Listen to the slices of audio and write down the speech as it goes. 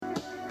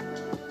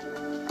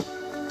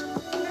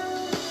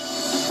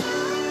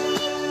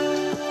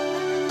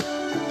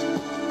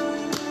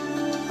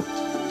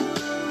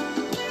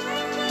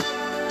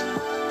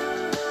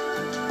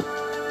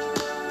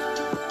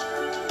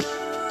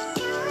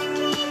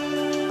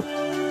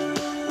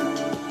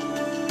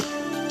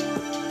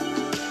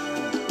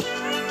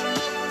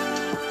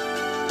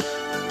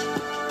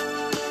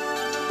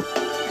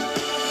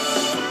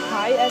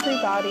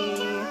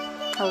everybody.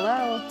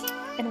 Hello.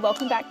 And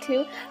welcome back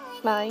to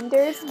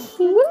Finders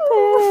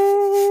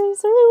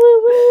Keepers.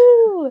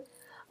 Woo!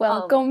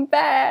 Welcome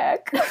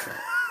back.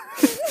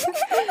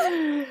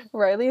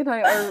 Riley and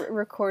I are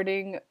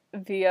recording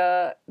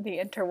via the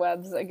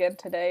interwebs again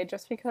today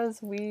just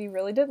because we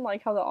really didn't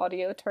like how the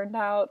audio turned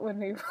out when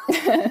we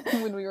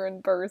were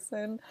in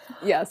person.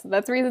 Yes,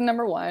 that's reason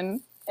number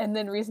one. And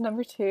then reason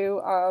number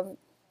two,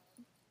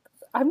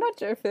 I'm not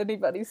sure if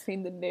anybody's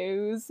seen the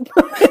news,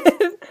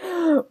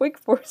 but Wake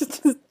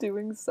Forest is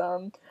doing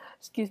some,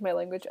 excuse my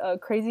language,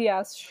 crazy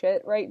ass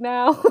shit right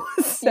now.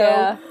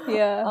 So,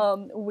 yeah.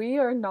 We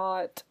are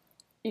not,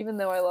 even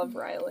though I love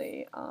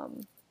Riley,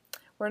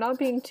 we're not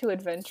being too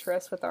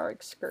adventurous with our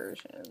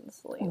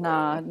excursions lately.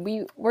 Nah,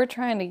 we're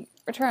trying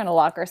to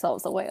lock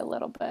ourselves away a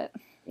little bit.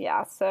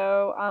 Yeah,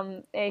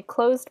 so a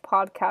closed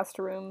podcast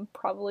room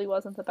probably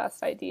wasn't the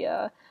best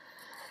idea.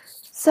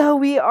 So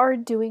we are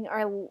doing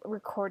our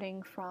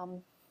recording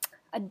from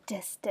a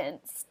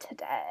distance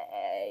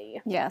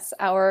today. Yes,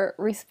 our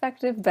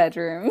respective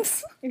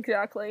bedrooms.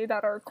 Exactly,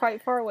 that are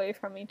quite far away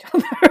from each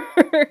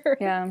other.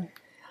 Yeah.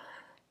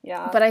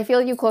 Yeah. But I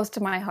feel you close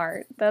to my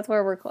heart. That's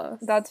where we're close.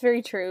 That's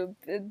very true.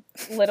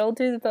 Little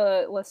do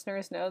the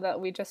listeners know that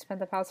we just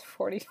spent the past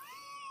 45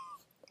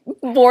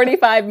 minutes.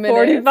 45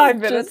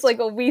 minutes. Like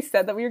we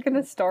said that we were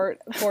going to start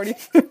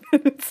 45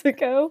 minutes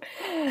ago.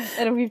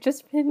 And we've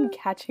just been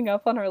catching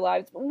up on our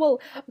lives.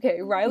 Well,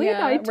 okay, Riley and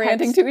I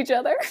ranting to each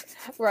other.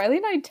 Riley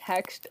and I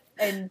text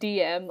and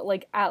DM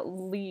like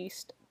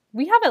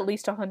we have at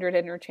least 100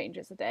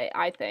 interchanges a day,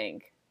 I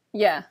think.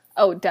 Yeah.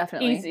 Oh,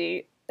 definitely.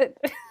 Easy.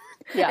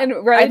 Yeah.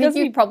 And Riley I think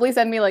you'd probably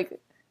send me like,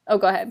 oh,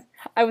 go ahead.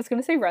 I was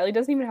going to say Riley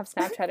doesn't even have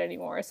Snapchat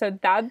anymore. So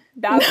that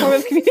form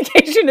of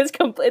communication is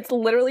it's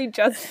literally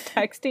just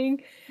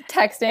texting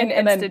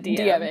and then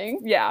DMing.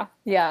 Yeah.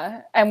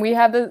 Yeah. And we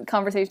have the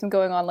conversation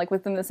going on like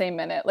within the same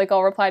minute. Like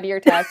I'll reply to your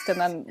text and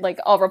then like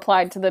I'll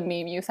reply to the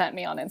meme you sent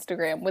me on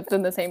Instagram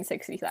within the same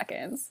 60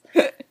 seconds.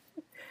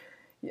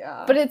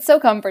 Yeah. But it's so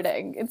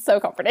comforting. It's so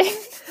comforting.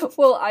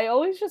 Well, I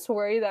always just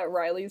worry that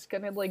Riley's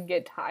going to like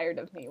get tired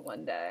of me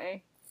one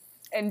day.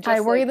 And just,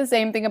 I worry the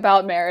same thing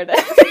about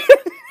Meredith.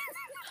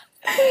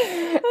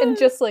 And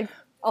just like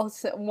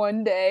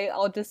one day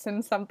I'll just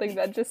send something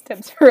that just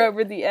tips her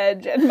over the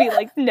edge and be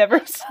like,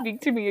 never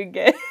speak to me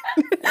again.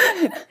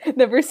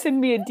 Never send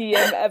me a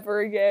DM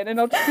ever again. And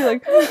I'll just be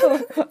like,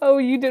 oh,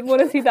 you didn't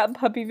want to see that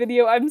puppy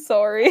video? I'm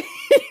sorry.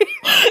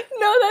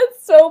 No,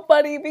 that's so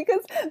funny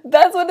because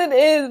that's what it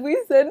is.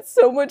 We send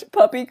so much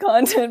puppy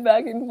content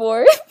back and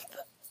forth.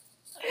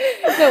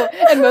 No,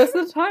 and most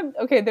of the time,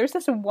 okay, there's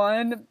this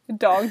one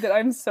dog that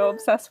I'm so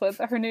obsessed with.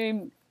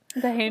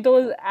 The handle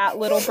is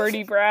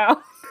 @LittleBirdieBrown.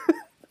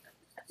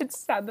 It's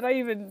sad that I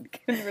even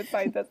can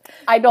recite this.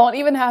 I don't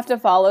even have to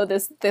follow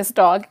this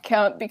dog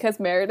account because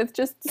Meredith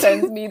just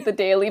sends me the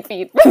daily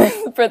feed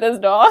for this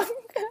dog.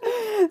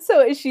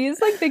 So she's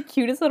like the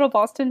cutest little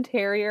Boston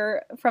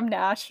Terrier from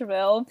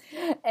Nashville,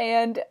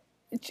 and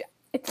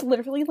it's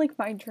literally like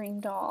my dream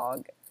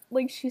dog.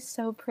 Like she's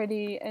so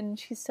pretty and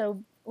she's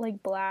so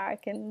like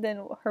black, and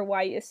then her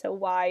white is so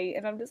white,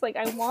 and I'm just like,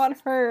 I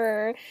want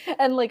her.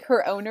 And like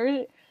her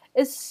owner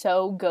is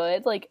so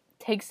good, like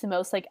takes the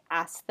most like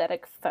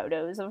aesthetic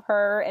photos of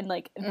her and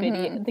like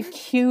the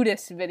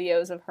cutest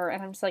videos of her,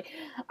 and I'm just like,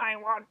 I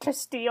want to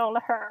steal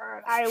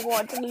her. I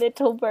want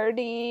little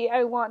birdie.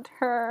 I want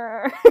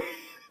her.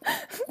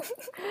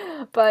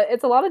 But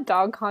it's a lot of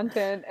dog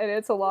content, and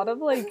it's a lot of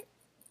like,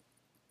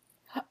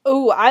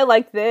 oh, I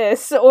like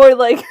this, or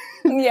like,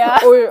 yeah,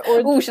 or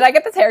ooh, should I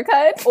get this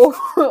haircut?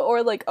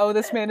 Or like, oh,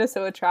 this man is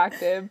so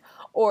attractive,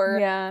 or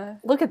yeah,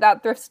 look at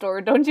that thrift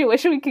store. Don't you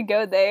wish we could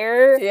go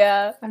there?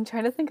 Yeah, I'm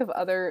trying to think of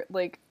other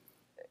like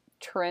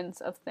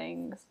trends of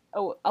things.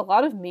 Oh, a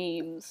lot of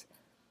memes,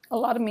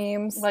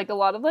 like a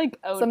lot of like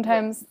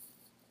sometimes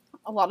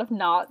a lot of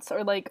knots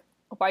or like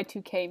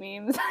Y2K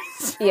memes.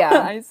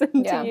 Yeah, I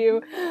send to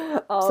you.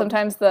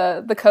 Sometimes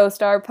the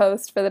co-star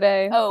post for the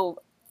day. Oh.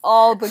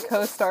 All the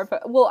co-star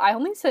well, I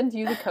only send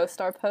you the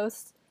co-star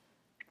posts.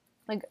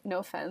 Like, no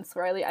offense,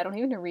 Riley, I don't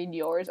even read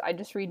yours. I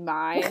just read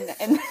mine,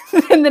 and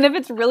then if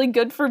it's really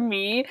good for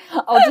me,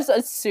 I'll just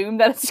assume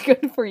that it's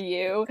good for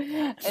you.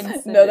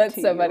 And no,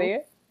 that's so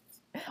funny.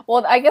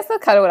 Well, I guess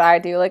that's kind of what I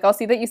do. Like, I'll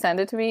see that you send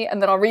it to me,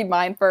 and then I'll read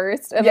mine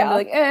first, and then be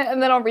like,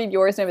 and then I'll read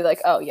yours, and I'll be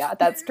like, oh yeah,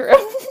 that's true.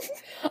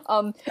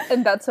 And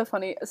that's so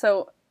funny.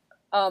 So,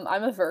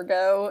 I'm a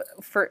Virgo,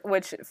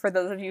 which for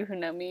those of you who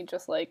know me,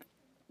 just like,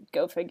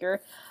 go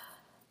figure.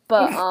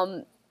 But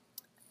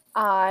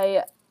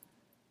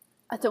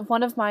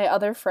one of my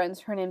other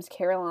friends, her name's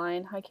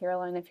Caroline. Hi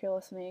Caroline, if you're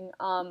listening.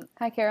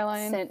 Hi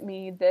Caroline. Sent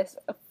me this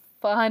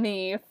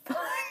funny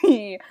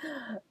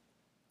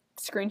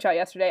screenshot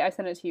yesterday. I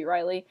sent it to you,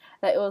 Riley.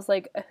 That it was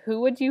like,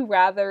 who would you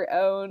rather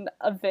own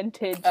a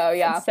vintage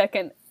and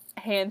second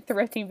hand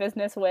thrifting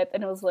business with?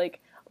 And it was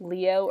like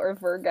Leo or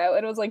Virgo.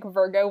 And it was like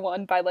Virgo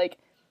won by like,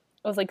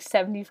 it was like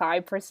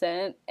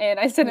 75%, and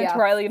I sent it to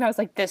Riley, and I was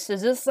like, this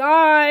is a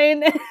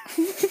sign.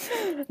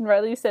 And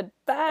Riley said,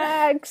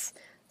 facts.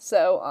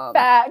 So,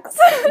 Facts.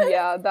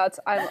 yeah,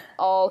 I'm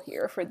all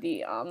here for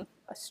the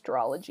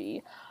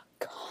astrology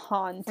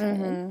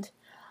content.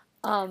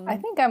 I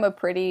think I'm a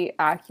pretty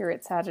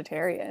accurate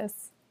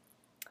Sagittarius.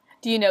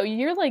 Do you know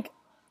you're like,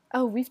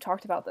 oh, we've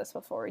talked about this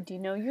before. Do you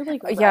know you're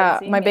like Yeah,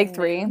 rising my big and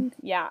three. moon?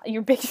 Yeah,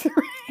 your big three.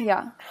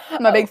 Yeah,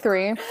 my big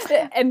three.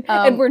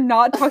 And we're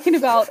not talking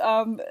about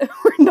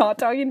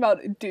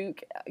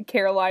Duke,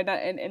 Carolina,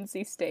 and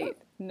NC State.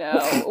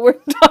 No, we're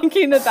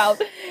talking about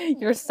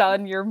your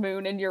sun, your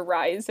moon, and your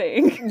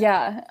rising.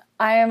 Yeah,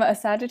 I am a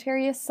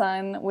Sagittarius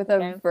sun with a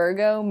Okay.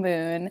 Virgo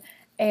moon,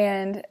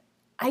 and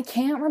I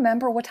can't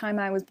remember what time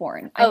I was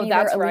born. I'm either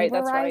that's a right. Libra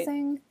That's right.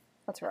 rising.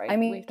 That's right.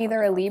 I'm We've talked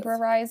either a about Libra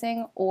this.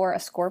 rising or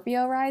a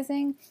Scorpio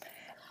rising.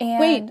 And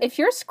Wait, if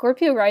you're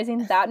Scorpio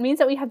rising, that means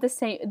that we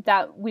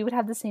would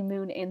have the same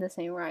moon and the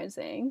same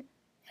rising.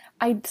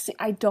 I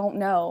don't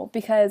know,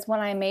 because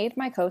when I made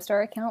my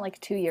CoStar account like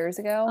 2 years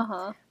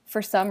ago,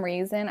 for some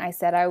reason I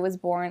said I was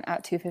born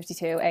at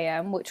 2:52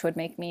 a.m., which would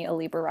make me a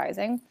Libra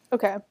rising.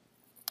 Okay.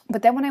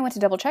 But then when I went to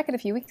double check it a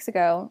few weeks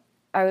ago,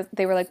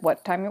 they were like,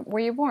 "What time were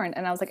you born?"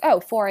 And I was like, "Oh,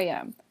 4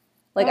 a.m."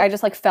 Like, I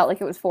just like felt like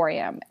it was 4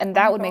 a.m. and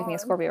that would make me a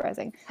Scorpio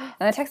rising. And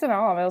I texted my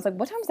mom. I was like,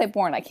 "What time was I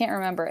born? I can't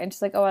remember." And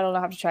she's like, "Oh, I don't know.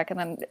 I have to check." And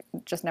then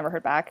just never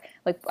heard back.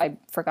 Like, I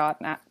forgot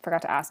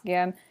to ask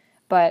again.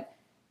 But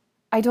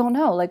I don't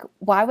know. Like,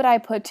 why would I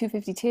put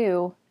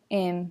 2:52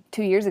 in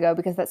 2 years ago?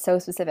 Because that's so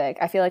specific.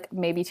 I feel like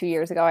maybe 2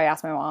 years ago I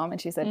asked my mom and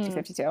she said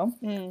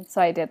 2:52.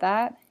 So I did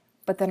that.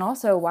 But then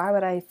also, why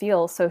would I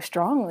feel so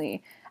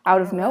strongly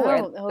out of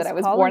nowhere that I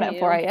was born at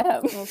 4 a.m.? I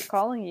was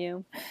calling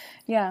you.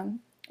 Yeah.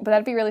 But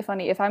that'd be really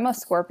funny. If I'm a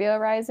Scorpio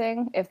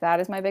rising, if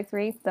that is my big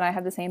three, then I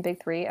have the same big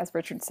three as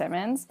Richard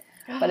Simmons.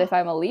 But if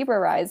I'm a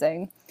Libra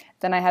rising,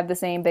 then I have the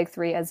same big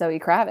three as Zoe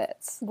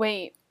Kravitz.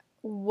 Wait.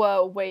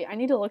 Whoa, wait. I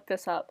need to look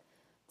this up.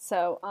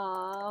 So,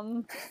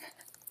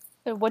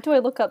 what do I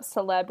look up?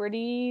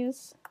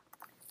 Celebrities?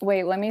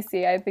 Wait, let me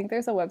see. I think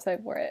there's a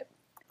website for it.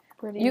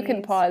 You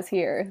can pause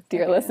here,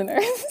 dear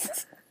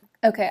listeners.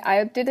 Okay,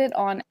 I did it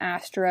on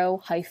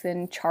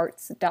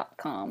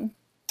astro-charts.com.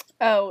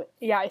 Oh,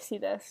 yeah, I see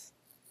this.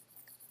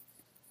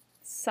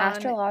 Sun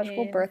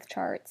Astrological in birth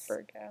charts.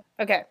 Virgo.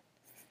 Okay.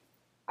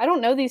 I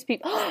don't know these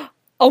people.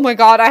 Oh my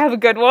god, I have a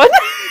good one.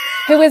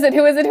 Who is it?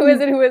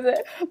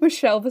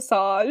 Michelle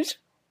Visage.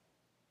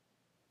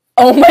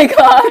 Oh my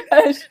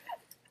gosh.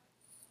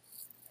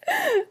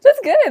 That's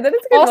good. That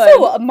is a good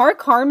Also, one.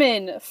 Mark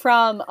Harmon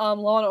from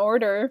Law and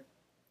Order.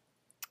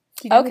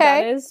 Do you know who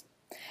that is?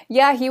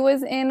 Yeah, he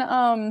was in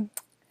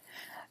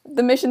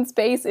the Mission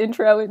Space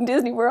intro in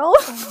Disney World.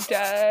 I'm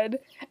dead.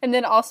 And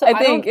then also, I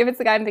think, if it's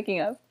the guy I'm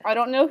thinking of. I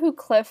don't know who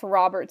Cliff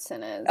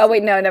Robertson is. Oh,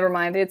 wait, no, never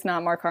mind. It's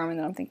not Mark Harmon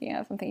that I'm thinking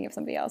of. I'm thinking of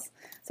somebody else.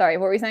 Sorry,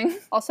 what were you saying?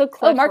 Also,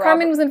 Cliff Mark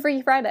Harmon was in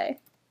Freaky Friday.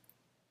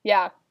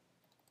 Yeah.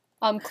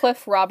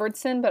 Cliff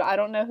Robertson, but I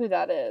don't know who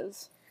that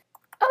is.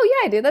 Oh,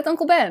 yeah, I do. That's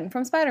Uncle Ben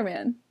from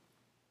Spider-Man.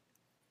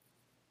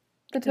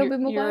 The Tobey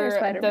Maguire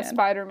Spider-Man. The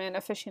Spider-Man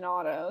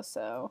aficionado,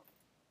 so...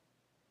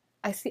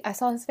 I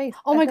saw his face.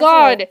 Oh my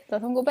god!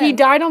 That's Uncle Ben. He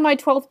died on my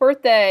 12th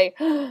birthday!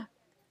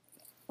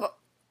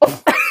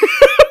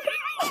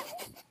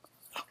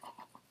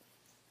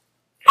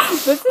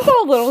 This is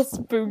a little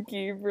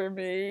spooky for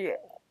me.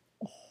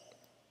 Oh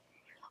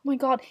my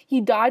god,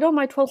 he died on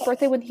my 12th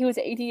birthday when he was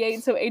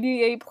 88, so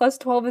 88 plus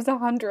 12 is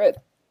 100.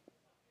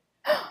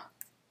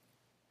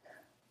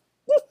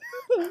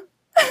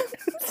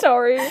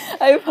 Sorry.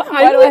 I'm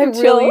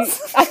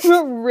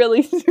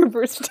really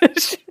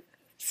superstitious.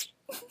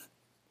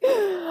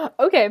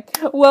 Okay,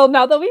 well,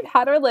 now that we've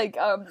had our, like,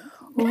 our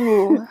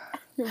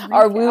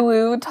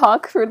woo-woo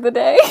talk for the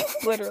day.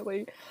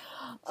 Literally.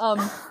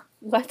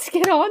 Let's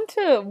get on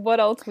to what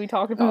else we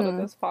talk about in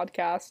this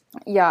podcast.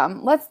 Yeah,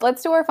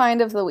 let's do our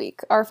find of the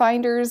week. Our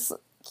finders,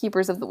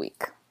 keepers of the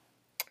week.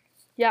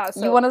 Yeah,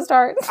 so... You want to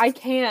start? I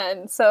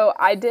can. So,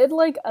 I did,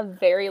 like, a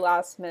very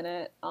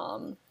last-minute,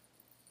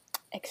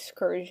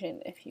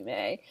 excursion, if you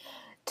may,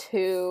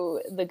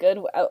 to the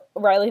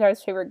Riley and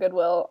I's favorite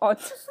Goodwill on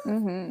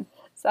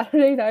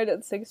Saturday night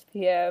at 6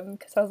 p.m.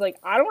 because I was like,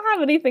 I don't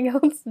have anything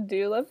else to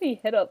do. Let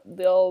me hit up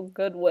the old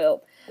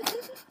Goodwill.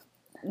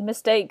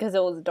 Mistake, because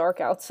it was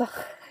dark outside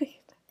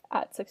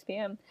at 6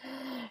 p.m.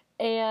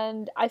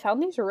 And I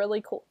found these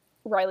really cool.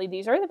 Riley,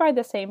 these are by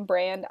the same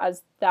brand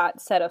as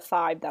that set of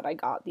 5 that I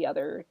got the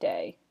other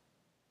day.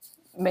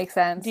 Makes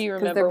sense. Do you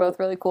remember? Because they're both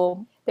really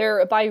cool.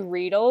 They're by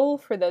Riedel,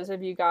 for those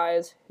of you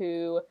guys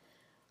who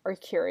are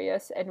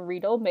curious. And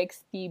Riedel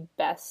makes the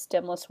best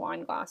stemless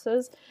wine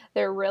glasses.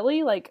 They're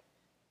really, like,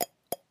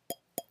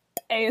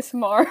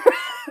 ASMR.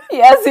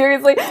 Yeah,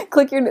 seriously.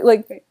 Click your,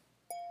 like... Did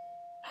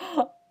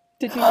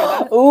you hear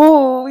that?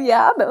 Ooh,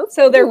 yeah.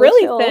 So they're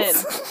really thin.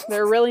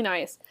 They're really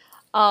nice.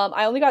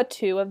 I only got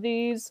 2 of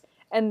these,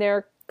 and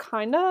they're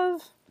kind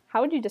of...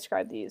 How would you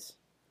describe these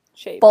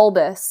shapes?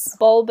 Bulbous.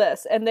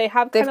 And they've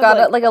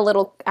got like a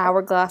little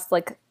hourglass,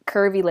 like,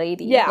 curvy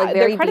lady. Yeah, like,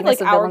 they're kind of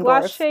like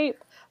hourglass Willendorf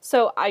shape.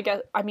 So I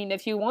mean,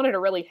 if you wanted a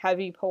really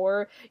heavy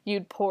pour,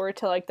 you'd pour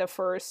to, like, the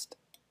first,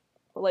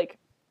 like,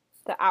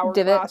 the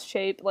Divot. hourglass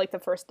shape, like the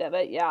first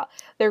divot. Yeah,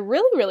 they're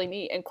really really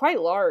neat and quite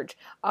large.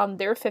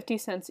 They're 50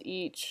 cents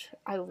each.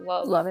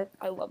 Love it.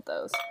 I love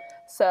those.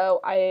 So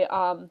I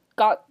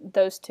got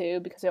those two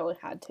because I only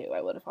had two.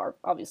 I would have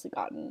obviously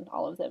gotten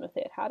all of them if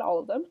they had all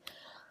of them.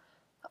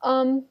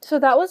 So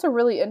that was a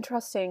really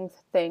interesting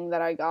thing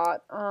that I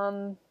got.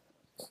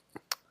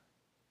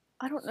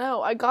 I don't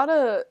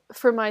know.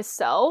 For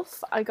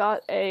myself, I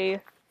got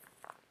a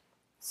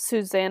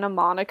Susanna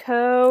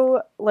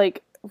Monaco,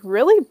 like,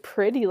 really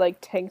pretty, like,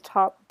 tank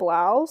top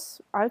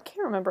blouse. I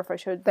can't remember if I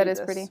showed That you is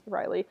this, pretty.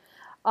 Riley.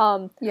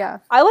 Yeah.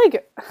 I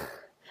like,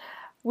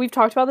 we've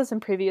talked about this in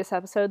previous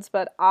episodes,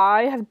 but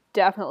I have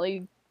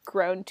definitely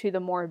grown to the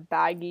more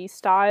baggy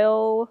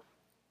style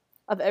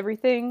of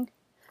everything.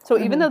 So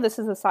even though this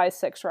is a size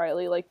 6,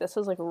 Riley, like, this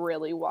is, like,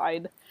 really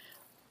wide,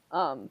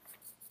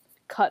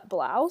 cut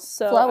blouse.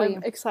 So Flowy.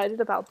 I'm excited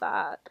about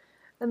that.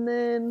 And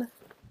then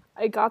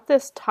I got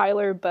this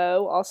Tyler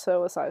bow,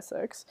 also a size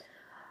 6.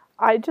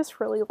 I just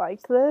really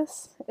liked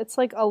this. It's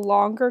like a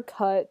longer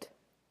cut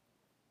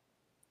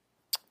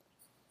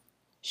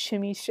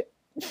shimmy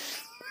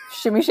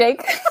Shimmy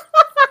shake.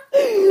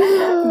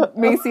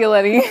 Macy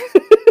Lenny.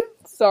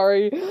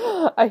 Sorry.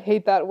 I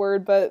hate that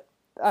word, but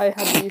I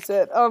had to use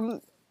it.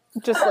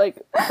 Just like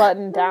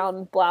button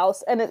down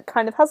blouse, and it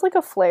kind of has like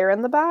a flare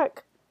in the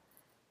back.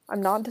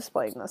 I'm not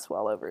displaying this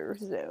well over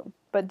Zoom,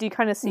 but do you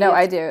kind of see? No,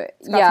 I do.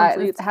 Yeah,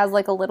 it has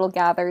like a little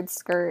gathered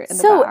skirt in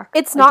the back. So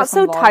it's like not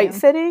so tight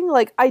fitting.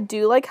 Like, I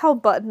do like how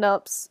button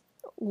ups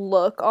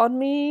look on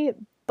me,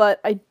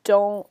 but I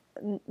don't.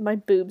 My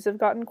boobs have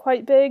gotten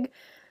quite big,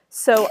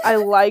 so I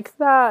like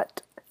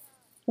that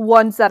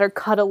ones that are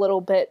cut a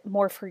little bit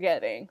more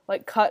forgiving,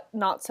 like cut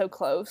not so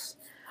close.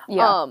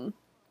 Yeah.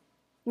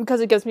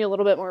 Because it gives me a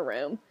little bit more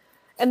room.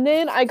 And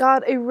then I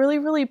got a really,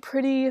 really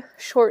pretty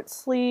short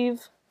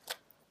sleeve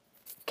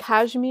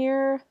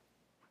cashmere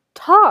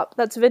top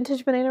that's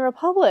vintage Banana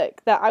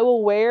Republic that I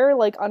will wear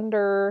like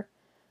under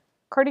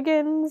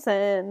cardigans,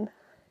 and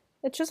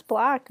it's just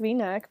black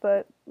v-neck,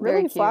 but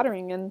really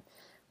flattering and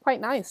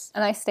quite nice. A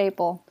nice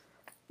staple.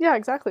 Yeah,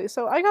 exactly.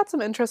 So I got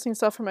some interesting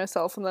stuff for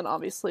myself, and then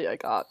obviously I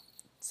got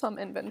some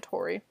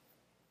inventory.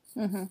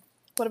 Mm-hmm.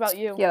 What about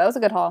you? Yeah, that was a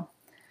good haul.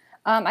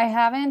 I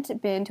haven't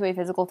been to a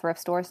physical thrift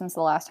store since the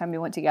last time we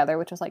went together,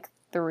 which was like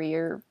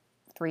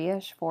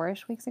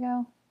 4-ish weeks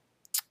ago.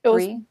 It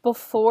was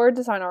before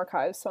Design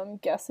Archives, so I'm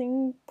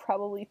guessing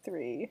probably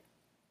 3.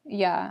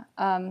 Yeah.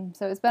 So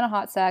it's been a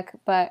hot sec,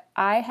 but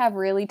I have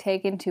really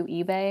taken to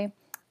eBay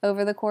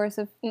over the course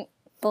of the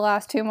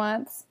last 2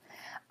 months.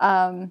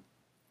 And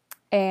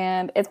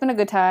it's been a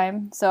good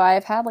time. So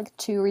I've had like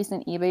 2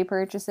 recent eBay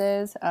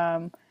purchases.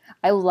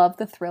 I love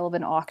the thrill of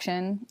an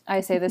auction. I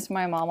say this to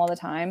my mom all the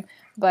time,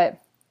 but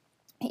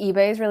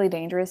eBay is really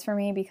dangerous for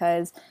me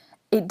because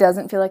it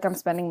doesn't feel like I'm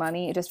spending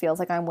money. It just feels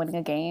like I'm winning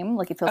a game.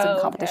 Like, it feels like a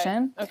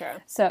competition. Okay.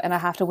 So, and I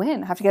have to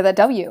win. I have to get that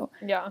W.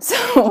 Yeah.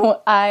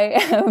 So I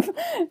have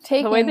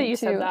taken the way that you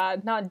said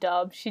that, not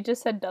dub. She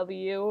just said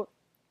W.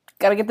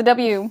 Gotta get the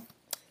W.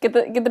 Get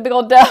the big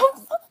old dub.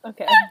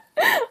 Okay.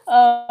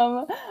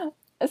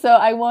 So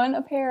I won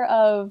a pair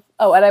of,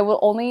 and I will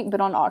only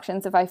bid on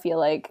auctions if I feel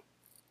like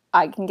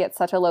I can get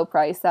such a low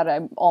price that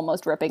I'm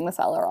almost ripping the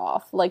seller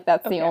off. Like,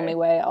 that's the only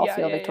way I'll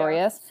feel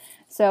victorious. Yeah.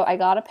 So I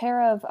got a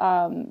pair of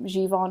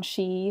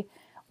Givenchy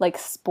like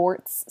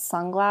sports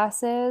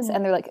sunglasses,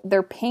 and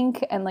they're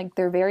pink and like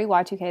they're very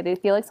Y2K. They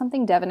feel like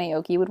something Devin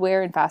Aoki would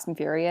wear in Fast and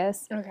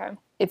Furious. Okay.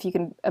 If you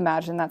can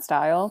imagine that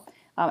style.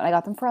 And I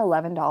got them for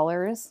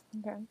 $11.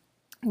 Okay.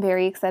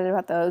 Very excited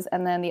about those.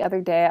 And then the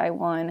other day I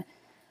won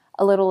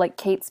a little like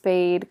Kate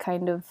Spade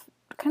kind of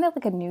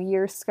like a New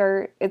Year's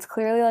skirt. It's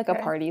clearly like a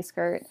party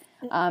skirt.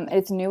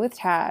 It's new with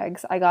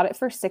tags. I got it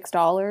for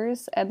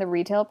 $6, and the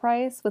retail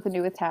price with the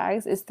new with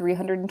tags is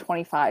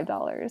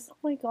 $325. Oh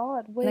my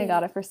god, wait. And I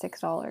got it for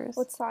 $6.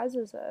 What size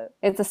is it?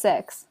 It's a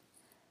 6.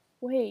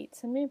 Wait,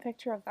 send me a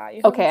picture of that.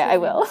 Okay, I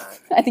will.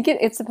 I think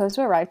it's supposed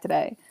to arrive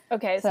today.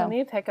 Okay, send me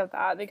a pic of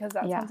that, because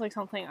that sounds like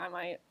something I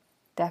might...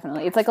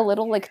 Definitely. It's like a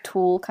little like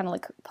tulle kind of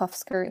like puff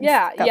skirt.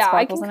 Yeah,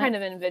 I can kind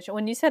of envision.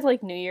 When you said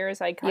like New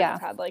Year's, I kind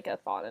of had like a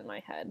thought in my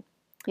head.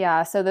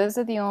 Yeah, so those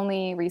are the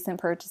only recent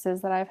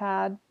purchases that I've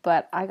had,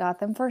 but I got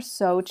them for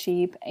so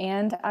cheap,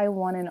 and I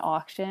won an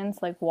auction. So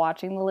like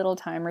watching the little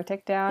timer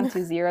tick down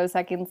to 0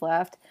 seconds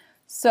left,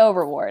 so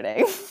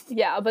rewarding.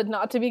 Yeah, but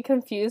not to be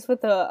confused with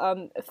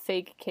the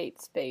fake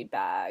Kate Spade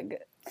bag.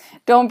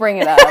 Don't bring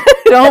it up.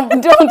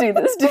 don't do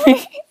this to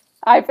me.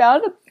 I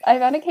found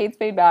a Kate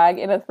Spade bag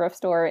in a thrift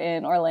store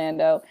in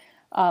Orlando,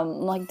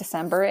 like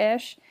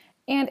December-ish,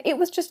 and it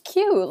was just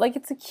cute. Like,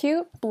 it's a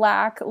cute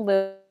black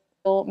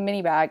little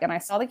mini bag, and I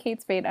saw the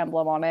Kate Spade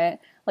emblem on it,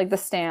 like the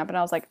stamp, and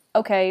I was like,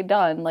 okay,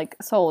 done, like,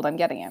 sold, I'm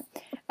getting it.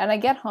 And I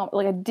get home,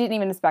 like, I didn't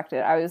even inspect it.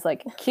 I was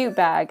like, cute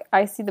bag,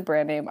 I see the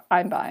brand name,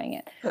 I'm buying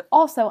it.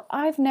 Also,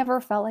 I've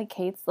never felt like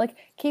Kate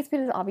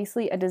Spade is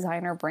obviously a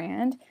designer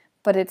brand,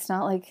 but it's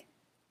not like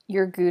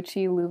your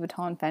Gucci, Louis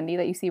Vuitton, Fendi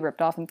that you see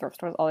ripped off in thrift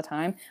stores all the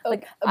time.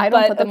 Like, I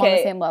don't put them on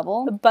the same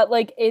level. But,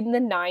 like, in the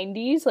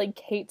 90s, like,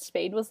 Kate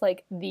Spade was,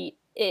 like, the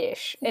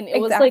ish, and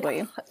it was like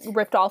Exactly.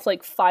 ripped off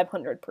like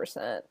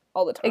 500%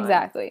 all the time.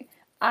 Exactly.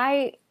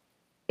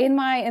 In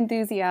my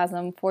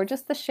enthusiasm for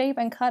just the shape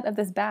and cut of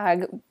this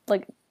bag,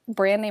 like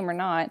brand name or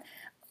not,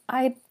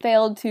 I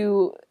failed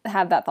to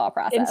have that thought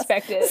process.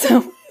 Inspect it.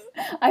 So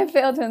I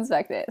failed to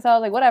inspect it. So I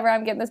was like, whatever,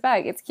 I'm getting this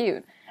bag. It's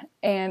cute.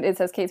 And it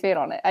says Kate Spade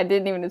on it. I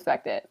didn't even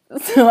inspect it.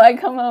 So I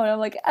come home and I'm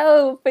like,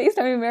 oh,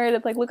 FaceTime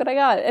Meredith, like, look what I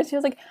got. And she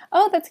was like,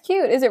 oh, that's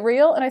cute. Is it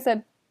real? And I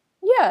said,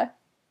 yeah.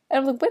 And I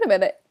was like, wait a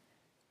minute.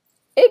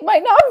 It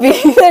might not be.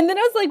 And then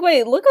I was like,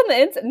 wait, look on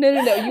the inside.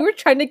 No. You were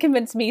trying to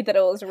convince me that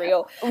it was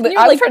real. I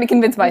was trying to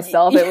convince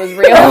myself it was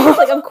real. I was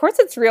like, of course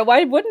it's real.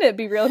 Why wouldn't it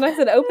be real? And I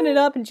said, open it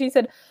up. And she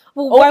said,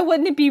 well, why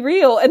wouldn't it be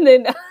real? And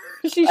then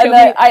she showed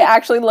me. I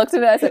actually looked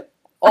at it. I said,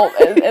 oh,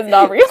 it's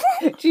not real.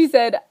 She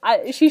said,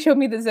 she showed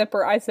me the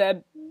zipper. I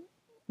said,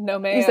 no,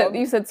 ma'am.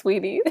 You said,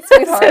 sweetie,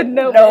 sweetheart. I said,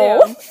 no.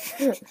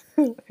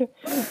 Ma'am.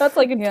 That's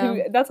like a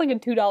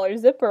 $2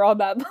 zipper on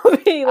that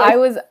puppy.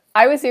 Like,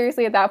 I was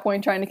seriously at that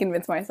point trying to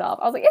convince myself.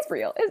 I was like, it's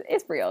real.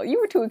 It's real. You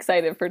were too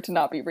excited for it to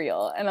not be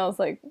real. And I was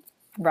like,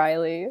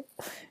 Riley,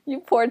 you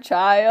poor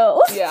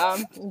child. Yeah.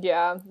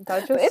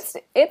 That just...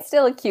 It's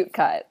still a cute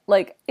cut.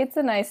 Like, it's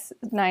a nice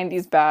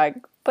 90s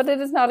bag, but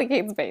it is not a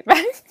Kate Spade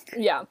bag.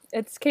 Yeah,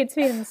 it's Kate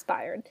Spade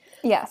inspired.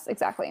 Yes,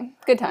 exactly.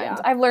 Good times.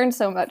 Yeah. I've learned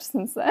so much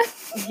since then.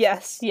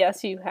 Yes,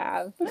 you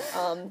have.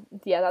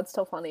 Yeah, that's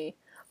still funny.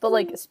 But,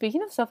 like,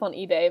 speaking of stuff on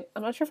eBay,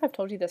 I'm not sure if I've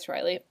told you this,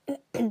 Riley,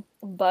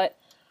 but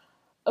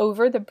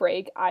over the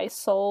break, I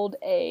sold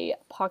a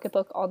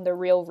pocketbook on The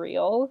Real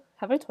Real.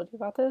 Have I told you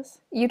about this?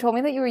 You told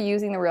me that you were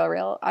using The Real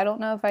Real. I don't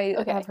know if I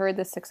have heard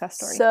this success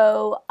story.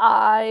 So,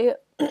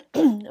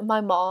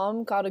 my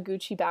mom got a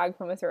Gucci bag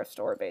from a thrift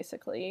store,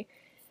 basically,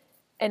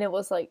 and it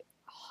was, like,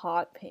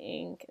 hot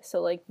pink,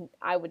 so, like,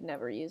 I would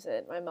never use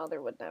it. My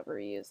mother would never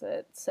use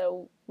it.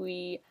 So,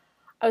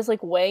 I was,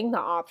 like, weighing the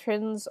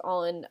options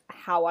on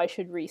how I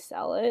should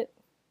resell it.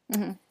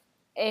 Mm-hmm.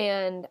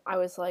 And I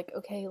was like,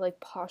 okay, like,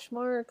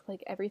 Poshmark,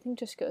 like, everything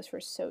just goes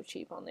for so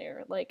cheap on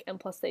there. Like, and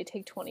plus they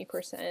take 20%.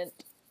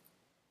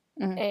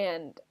 Mm-hmm.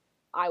 And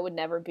I would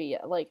never be,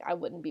 like, I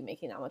wouldn't be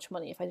making that much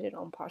money if I did it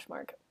on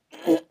Poshmark.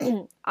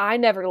 I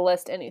never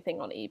list anything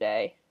on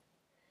eBay.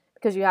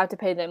 Because you have to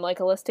pay them, like,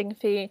 a listing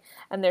fee.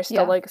 And there's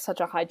still, like, such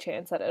a high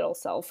chance that it'll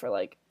sell for,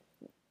 like,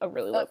 a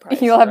really low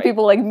price. You'll have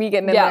people like me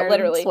getting in there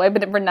literally and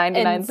swiping it for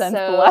 99 cents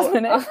for the last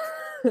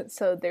minute.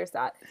 So there's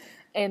that.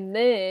 And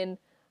then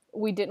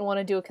we didn't want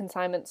to do a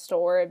consignment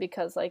store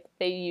because, like,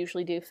 they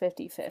usually do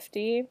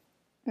 50-50,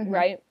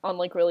 right? On,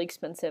 like, really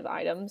expensive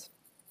items.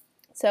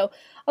 So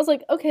I was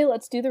like, okay,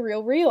 let's do The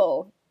Real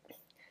Real.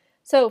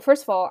 So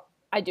first of all,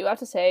 I do have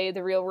to say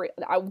The Real Real,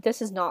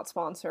 this is not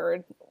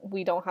sponsored.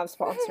 We don't have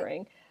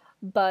sponsoring.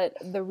 But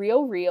The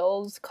Real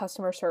Real's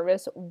customer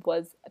service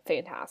was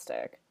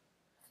fantastic.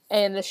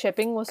 And the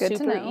shipping was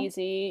super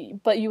easy,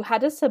 but you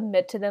had to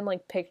submit to them,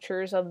 like,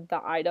 pictures of the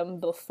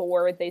item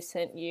before they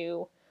sent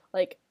you,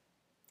 like,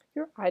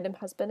 your item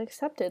has been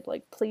accepted.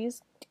 Like,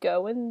 please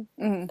go and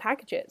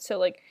package it. So,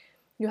 like,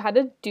 you had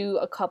to do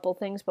a couple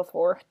things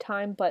before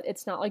time, but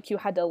it's not like you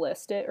had to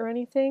list it or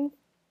anything.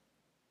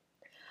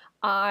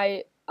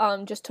 I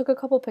just took a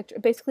couple pictures,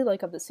 basically,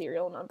 like, of the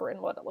serial number and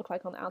what it looked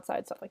like on the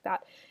outside, stuff like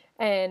that,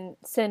 and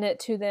sent it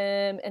to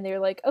them, and they were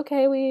like,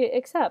 okay, we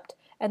accept.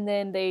 And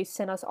then they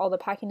sent us all the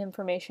packing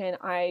information.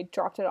 I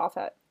dropped it off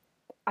at,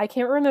 I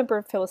can't remember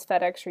if it was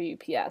FedEx or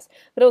UPS,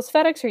 but it was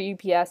FedEx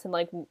or UPS, and,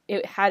 like,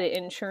 it had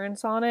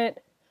insurance on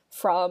it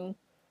from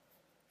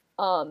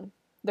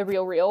The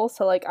Real Real,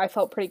 so, like, I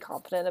felt pretty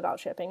confident about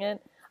shipping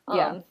it.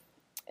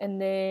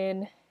 And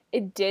then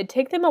it did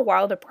take them a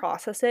while to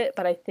process it,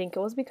 but I think it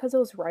was because it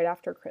was right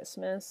after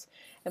Christmas,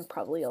 and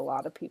probably a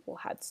lot of people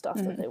had stuff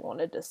that they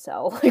wanted to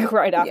sell, like,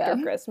 right after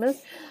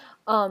Christmas.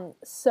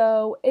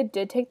 So it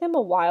did take them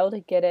a while to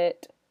get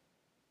it,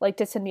 like,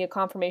 to send me a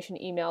confirmation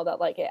email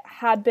that, like, it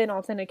had been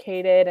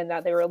authenticated and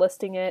that they were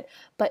listing it,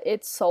 but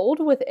it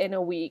sold within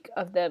a week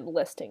of them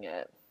listing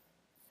it.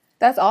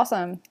 That's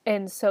awesome.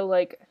 And so,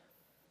 like,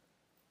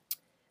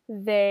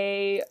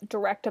 they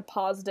direct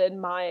deposited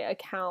my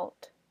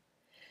account.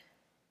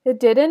 It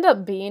did end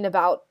up being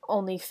about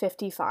only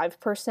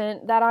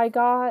 55% that I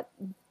got,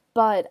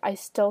 but I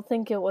still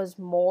think it was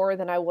more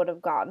than I would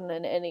have gotten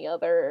in any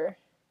other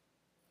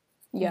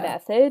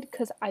method,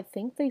 because I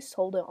think they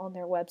sold it on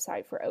their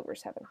website for over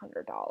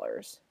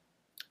 $700.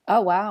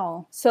 Oh,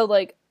 wow. So,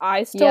 like,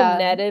 I still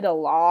netted a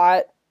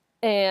lot,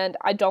 and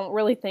I don't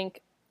really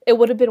think it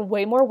would have been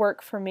way more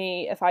work for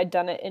me if I'd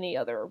done it any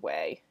other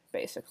way,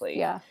 basically.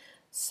 Yeah.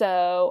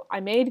 So I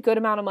made a good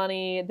amount of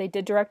money. They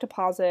did direct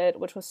deposit,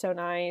 which was so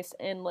nice,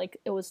 and, like,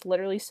 it was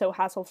literally so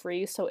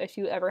hassle-free. So if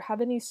you ever have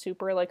any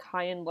super, like,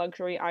 high-end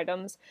luxury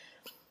items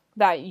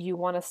that you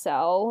want to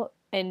sell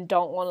and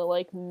don't want to,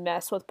 like,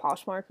 mess with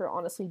Poshmark or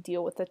honestly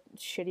deal with the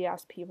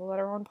shitty-ass people that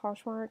are on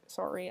Poshmark.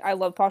 Sorry. I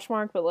love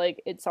Poshmark, but,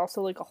 like, it's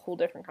also, like, a whole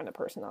different kind of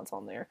person that's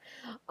on there.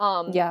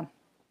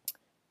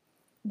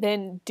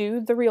 Then do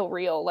The Real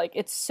Real. Like,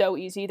 it's so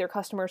easy. Their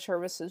customer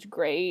service is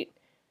great.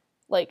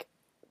 Like,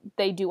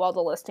 they do all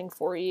the listing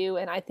for you,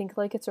 and I think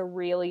like it's a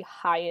really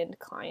high-end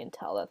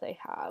clientele that they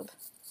have.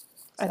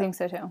 I think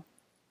so too.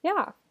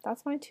 Yeah,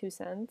 that's my 2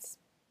 cents.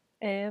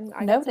 And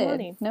I got some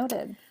money.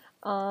 Noted.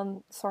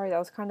 Sorry, that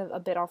was kind of a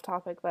bit off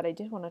topic, but I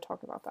did want to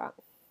talk about that.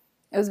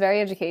 It was very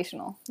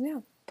educational. Yeah.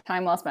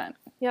 Time well spent.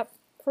 Yep,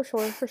 for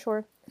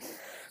sure.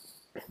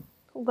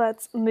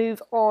 Let's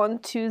move on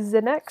to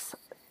the next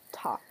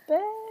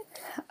topic.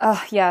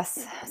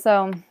 Yes.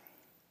 So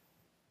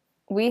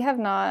we have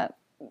not,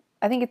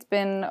 I think it's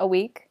been a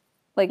week.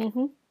 Like,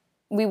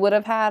 we would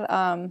have had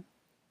an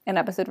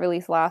episode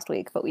released last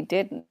week, but we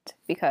didn't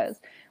because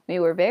we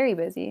were very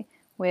busy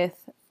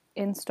with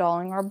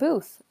installing our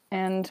booth.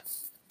 And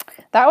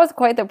that was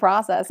quite the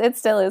process. It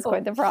still is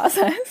quite the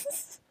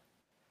process.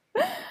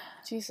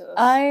 Jesus.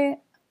 I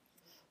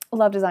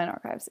love Design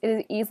Archives. It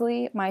is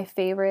easily my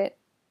favorite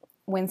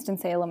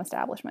Winston-Salem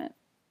establishment.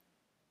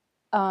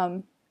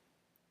 And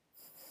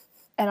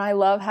I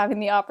love having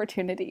the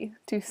opportunity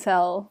to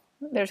sell.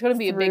 There's going to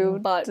be a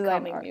big butt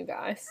coming, you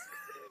guys.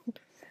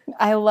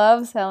 I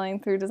love selling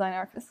through Design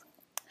Archives.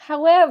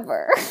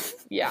 However,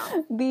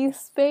 the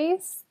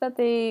space that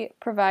they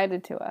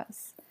provided to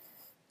us,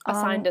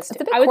 assigned us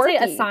to. I would say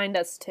assigned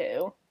us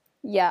to.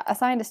 Yeah,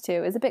 assigned us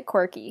to is a bit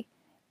quirky.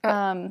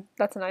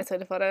 That's a nice way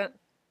to put it.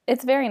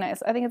 It's very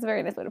nice. I think it's a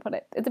very nice way to put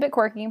it. It's a bit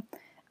quirky.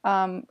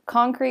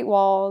 Concrete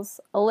walls,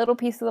 a little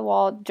piece of the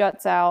wall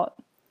juts out.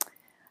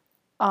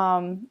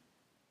 And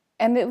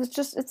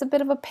it's a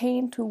bit of a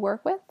pain to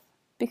work with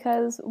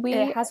because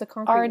it has a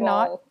concrete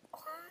wall.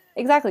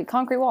 Exactly,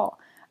 concrete wall.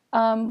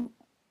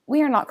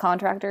 We are not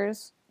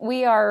contractors.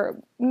 We are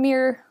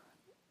mere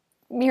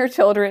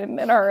children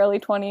in our early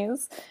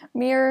 20s,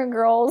 mere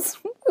girls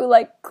who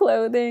like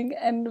clothing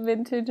and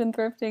vintage and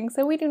thrifting.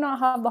 So we do not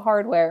have the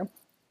hardware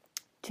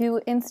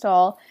to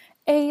install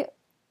a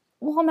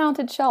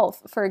wall-mounted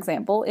shelf, for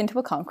example, into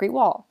a concrete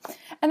wall.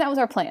 And that was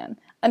our plan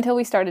until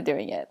we started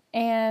doing it.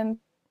 And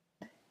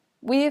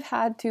we've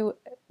had to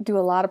do a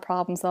lot of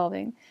problem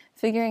solving,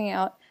 figuring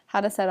out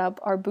how to set up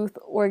our booth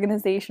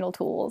organizational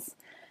tools.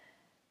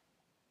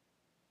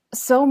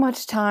 So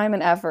much time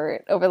and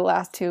effort over the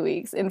last 2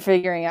 weeks in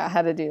figuring out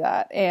how to do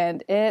that.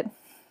 And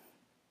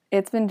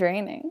it's been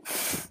draining.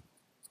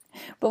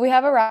 But we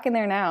have a rack in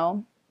there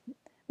now.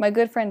 My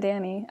good friend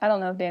Danny, I don't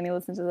know if Danny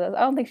listens to this.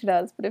 I don't think she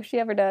does. But if she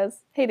ever does,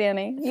 hey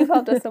Danny, you've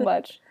helped us so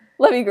much.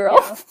 Love you,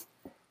 girl.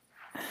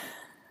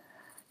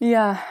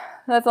 Yeah,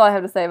 that's all I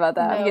have to say about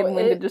that. No, I'm getting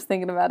winded just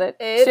thinking about it.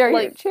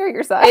 Share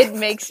your side. It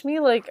makes me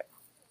like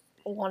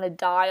want to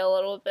die a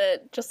little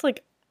bit. Just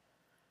like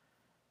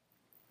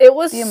it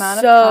was the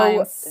amount of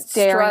time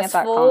staring at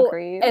that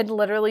concrete and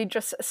literally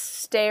just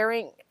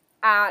staring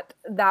at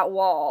that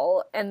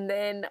wall and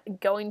then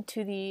going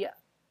to the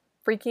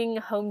freaking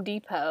Home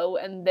Depot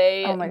and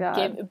they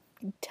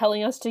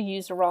telling us to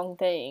use the wrong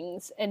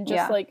things and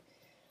just like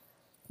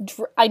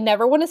I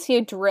never want to see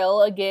a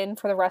drill again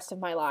for the rest of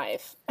my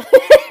life.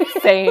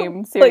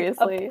 Same,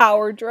 seriously. Like a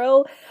power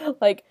drill.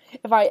 Like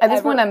if I at this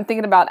point I'm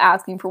thinking about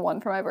asking for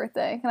one for my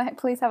birthday. Can I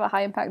please have a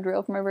high impact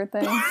drill for my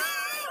birthday?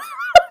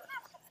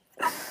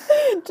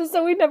 Just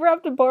so we never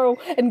have to borrow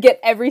and get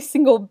every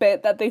single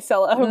bit that they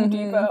sell at Home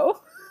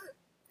Depot.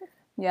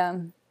 Yeah.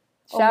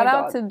 Shout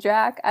out to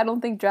Jack. I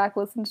don't think Jack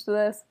listens to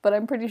this, but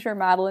I'm pretty sure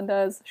Madeline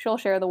does. She'll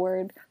share the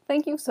word.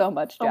 Thank you so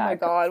much, Jack. Oh my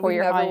god, we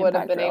never would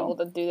have been able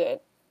to do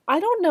it. I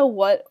don't know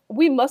what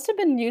we must have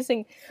been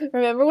using.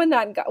 Remember when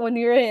when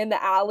you were in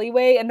the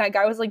alleyway and that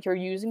guy was like, "You're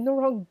using the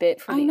wrong bit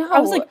for me." I know. I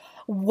was like,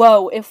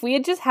 "Whoa! If we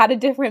had just had a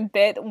different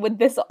bit, would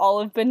this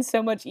all have been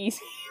so much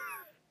easier?"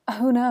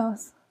 Who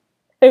knows?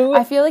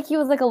 I feel like he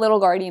was like a little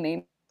guardian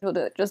angel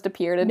that just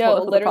appeared and told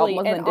us what the problem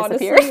was and then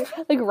disappeared.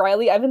 Honestly, like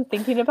Riley, I've been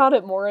thinking about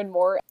it more and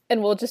more,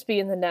 and we'll just be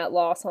in the net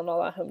loss on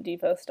all that Home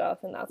Depot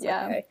stuff, and that's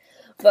okay.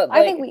 But like,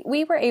 I think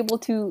we were able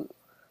to,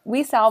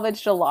 we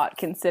salvaged a lot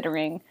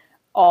considering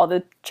all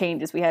the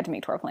changes we had to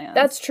make to our plans.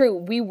 That's true.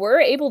 We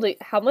were able to.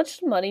 How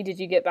much money did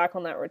you get back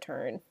on that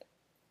return?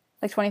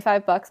 Like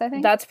 $25, I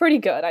think. That's pretty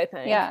good, I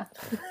think. Yeah.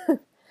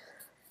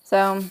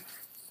 So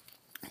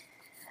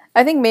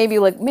I think maybe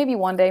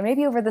one day,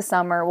 maybe over the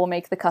summer, we'll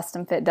make the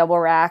custom fit double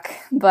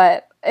rack,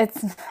 but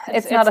it's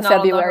not a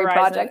February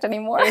project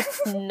anymore.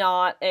 It's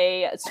not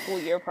a school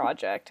year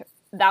project.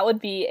 That would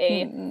be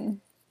a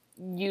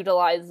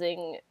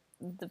utilizing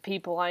the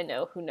people I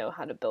know who know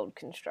how to build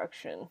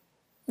construction.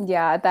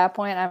 Yeah, at that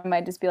point, I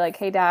might just be like,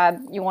 hey,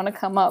 Dad, you want to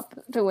come up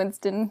to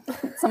Winston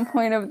at some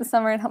point over the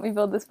summer and help me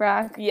build this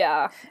rack?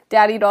 Yeah.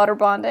 Daddy-daughter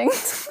bonding.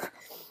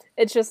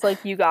 It's just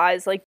like, you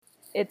guys, like,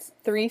 it's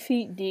 3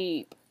 feet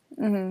deep.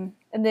 Mm-hmm.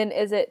 And then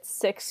is it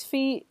 6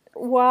 feet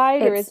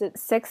wide? Or is it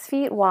 6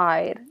 feet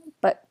wide,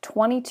 but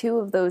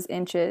 22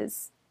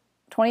 inches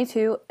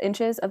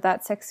of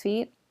that 6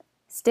 feet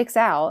sticks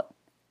out,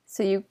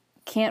 so you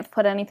can't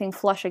put anything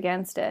flush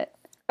against it.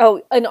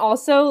 Oh, and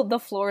also the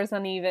floor is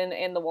uneven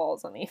and the wall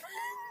is uneven.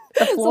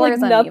 The floor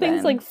is uneven.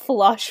 Nothing's like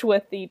flush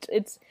with each.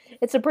 It's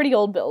a pretty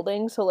old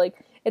building, so like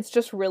it's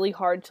just really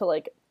hard to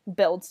like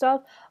build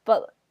stuff.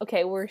 But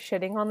okay, we're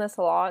shitting on this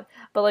a lot,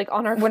 but like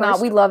on our We're not.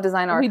 We love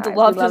design we archives.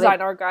 love We love design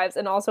it. archives,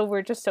 and also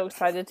we're just so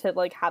excited to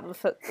like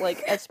have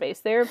like a space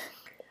there.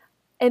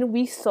 And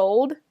we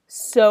sold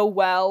so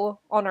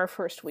well on our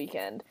first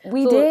weekend.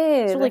 We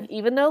So like did.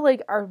 even though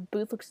like our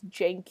booth looks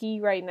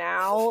janky right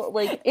now,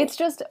 like It's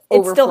just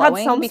it still had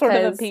overflowing some sort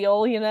of because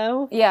appeal, you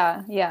know?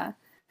 yeah, yeah.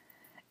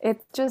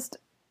 It's just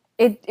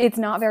it's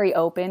not very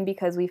open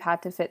because we've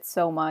had to fit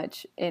so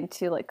much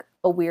into like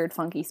a weird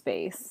funky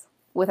space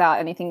without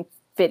anything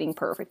fitting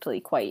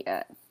perfectly quite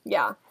yet.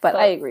 Yeah. But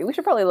I agree. We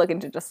should probably look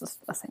into just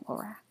a single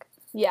rack.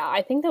 Yeah,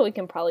 I think that we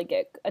can probably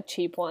get a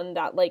cheap one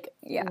that like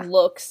Yeah.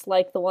 looks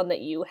like the one that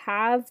you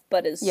have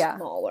but is Yeah.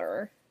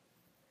 smaller.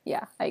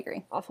 Yeah, I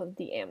agree. Off of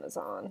the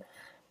Amazon.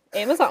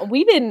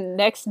 We've been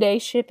next day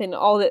shipping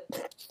all that.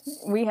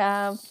 We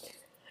have.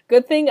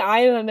 Good thing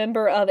I am a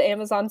member of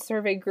Amazon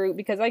survey group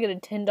because I get a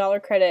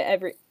 $10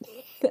 credit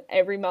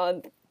every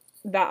month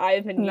that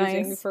I've been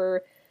using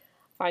for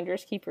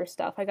Finders Keepers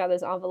stuff. I got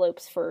those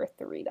envelopes for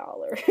 $3.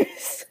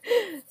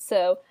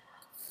 So,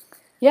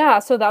 yeah,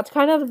 so that's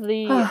kind of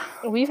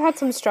we've had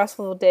some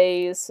stressful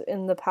days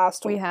in the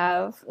past we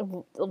have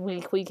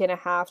week and a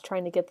half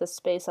trying to get this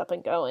space up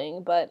and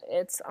going, but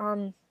it's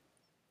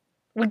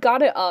we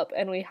got it up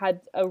and we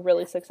had a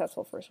really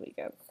successful first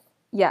weekend.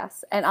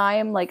 Yes, and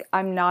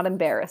I'm not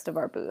embarrassed of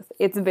our booth.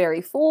 It's very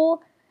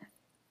full,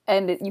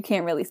 and you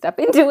can't really step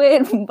into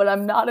it, but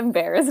I'm not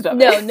embarrassed of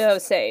it. No,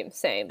 same.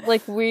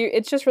 Like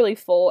it's just really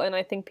full, and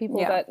I think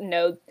people that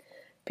know,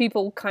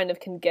 people kind of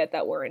can get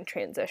that we're in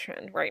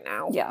transition right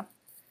now. Yeah,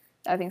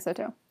 I think so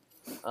too.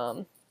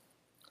 So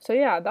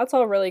yeah, that's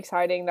all really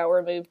exciting that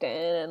we're moved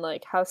in and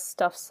like have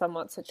stuff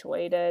somewhat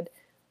situated.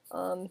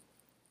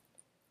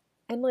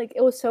 And, like,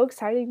 it was so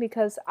exciting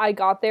because I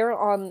got there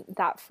on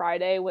that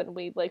Friday when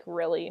we, like,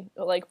 really,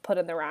 like, put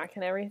in the rack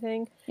and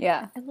everything.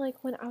 Yeah. And,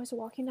 like, when I was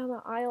walking down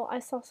the aisle, I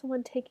saw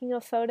someone taking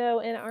a photo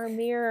in our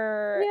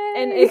mirror. Yay!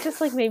 And it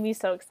just, like, made me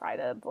so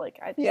excited. Like,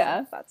 I just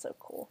think that's so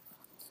cool.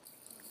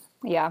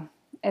 Yeah.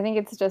 I think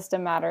it's just a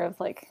matter of,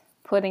 like,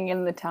 putting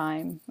in the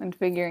time and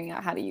figuring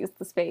out how to use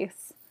the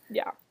space.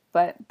 Yeah.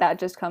 But that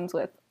just comes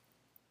with,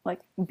 like,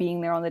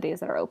 being there on the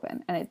days that are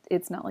open. And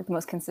it's not, like, the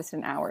most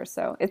consistent hours.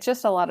 So it's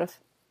just a lot of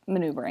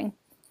maneuvering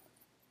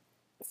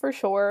for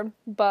sure,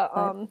 but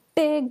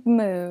big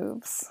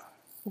moves.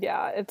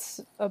 Yeah, it's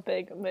a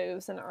big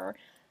moves in our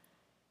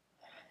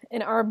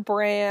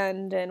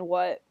brand and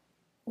what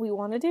we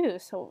want to do,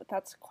 so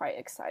that's quite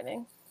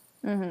exciting.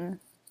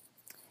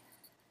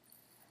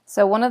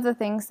 So one of the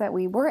things that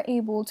we were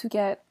able to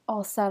get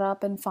all set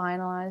up and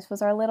finalized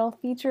was our little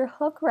feature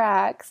hook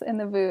racks in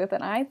the booth,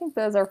 and I think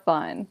those are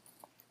fun.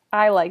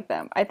 I like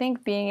them. I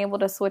think being able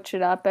to switch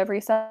it up every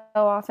so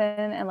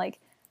often and like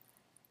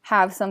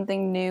have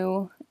something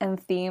new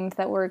and themed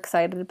that we're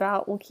excited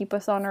about will keep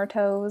us on our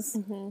toes.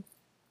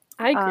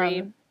 I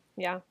agree.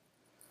 Yeah.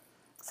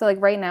 So like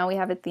right now we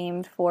have it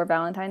themed for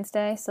Valentine's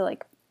Day. So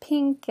like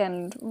pink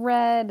and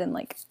red and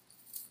like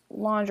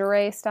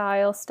lingerie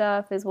style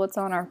stuff is what's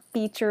on our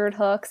featured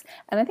hooks.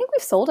 And I think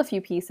we've sold a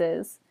few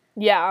pieces.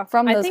 Yeah.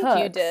 From those hooks. I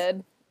think you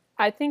did.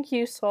 I think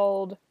you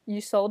sold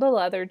a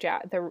leather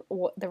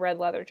the red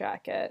leather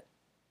jacket.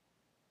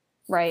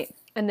 Right.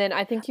 And then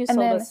I think you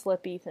sold a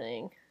slippy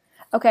thing.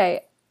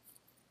 Okay,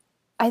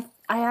 I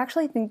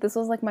actually think this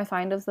was like my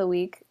find of the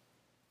week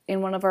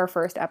in one of our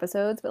first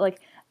episodes, but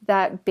like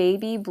that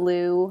baby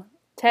blue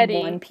teddy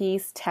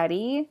one-piece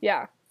teddy.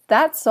 Yeah.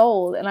 That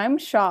sold, and I'm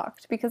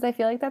shocked because I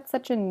feel like that's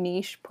such a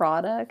niche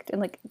product and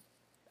like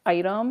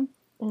item.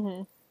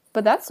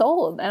 But that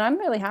sold, and I'm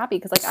really happy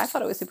because like I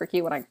thought it was super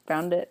cute when I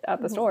found it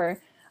at the store.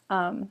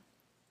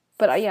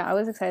 But yeah, I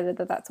was excited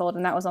that sold,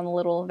 and that was on the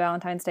little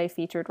Valentine's Day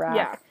featured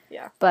rack.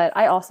 Yeah. But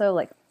I also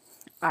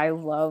I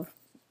love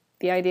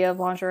the idea of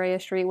lingerie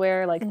as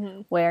streetwear, like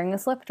wearing a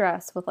slip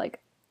dress with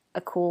like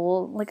a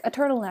cool, like a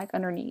turtleneck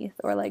underneath,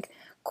 or like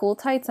cool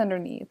tights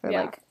underneath, or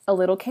like a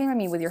little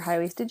cami with your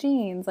high-waisted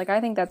jeans. Like I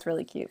think that's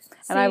really cute.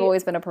 And I've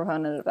always been a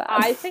proponent of that.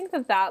 I think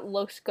that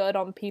looks good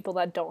on people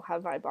that don't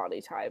have my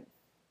body type.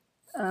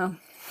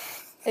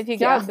 If you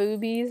got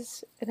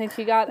boobies and if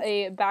you got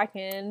a back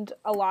end,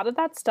 a lot of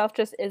that stuff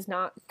just is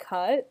not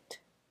cut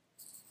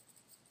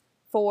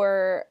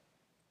for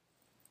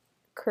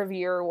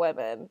curvier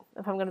women,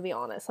 if I'm gonna be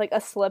honest. Like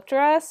a slip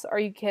dress, are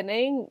you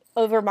kidding?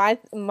 Over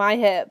my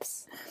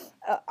hips.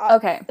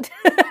 Okay.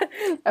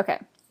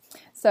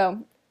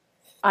 So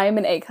I am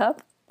an A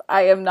cup.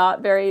 I am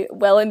not very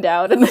well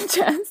endowed in the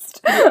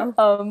chest.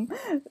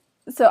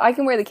 So I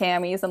can wear the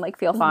camis and like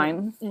feel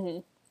fine.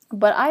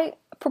 But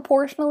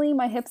proportionally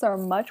my hips are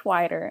much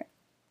wider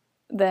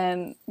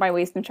than my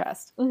waist and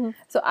chest.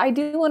 So I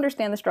do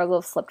understand the struggle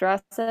of slip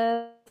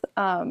dresses.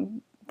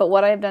 But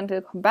what I've done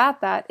to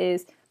combat that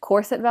is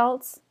corset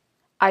belts,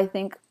 I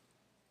think,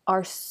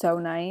 are so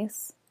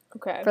nice.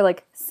 Okay. For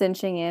like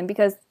cinching in,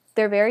 because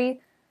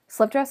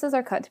slip dresses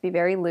are cut to be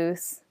very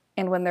loose,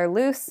 and when they're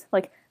loose,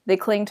 like they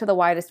cling to the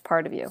widest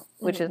part of you,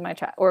 which is my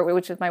chest, or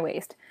which is my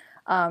waist.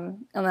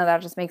 And then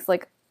that just makes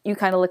like you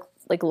kind of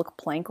look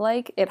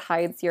plank-like. It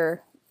hides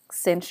your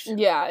cinched.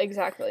 Yeah,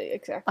 exactly.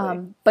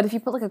 But if you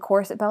put like a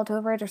corset belt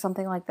over it or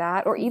something like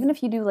that, or even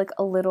if you do like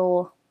a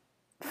little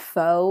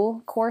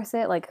faux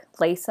corset, like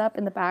lace up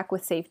in the back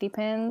with safety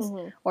pins,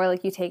 or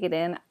like you take it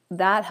in,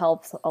 that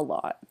helps a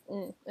lot.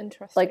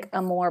 Interesting. Like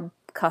a more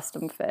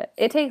custom fit.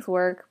 It takes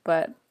work,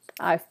 but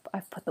I've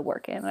put the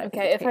work in.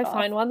 Okay, if I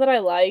find one that I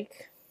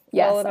like,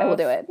 yes, I will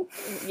do it.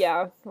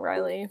 Yeah,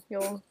 Riley,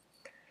 you'll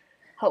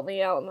help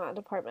me out in that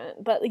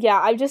department. But yeah,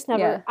 I've just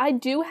never. Yeah. I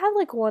do have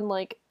like one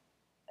like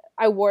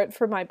I wore it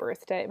for my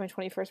birthday, my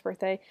 21st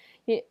birthday.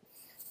 You're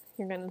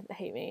gonna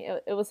hate me.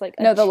 It was like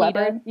the cheetah.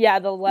 leopard. Yeah,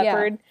 the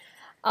leopard.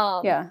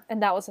 Yeah.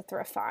 And that was a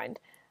thrift find.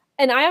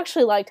 And I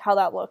actually liked how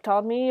that looked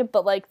on me,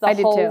 but like the I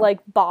did whole too. like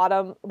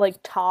bottom, like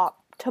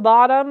top to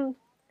bottom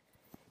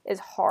is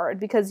hard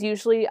because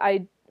usually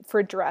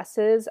for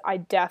dresses, I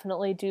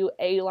definitely do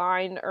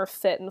A-line or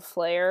fit and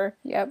flare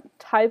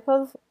type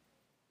of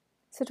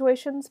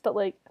situations, but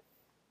like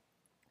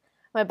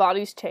my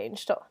body's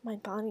changed. My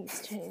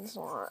body's changed a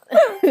lot.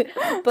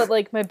 But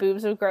like my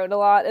boobs have grown a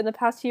lot in the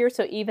past year,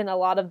 so even a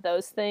lot of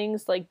those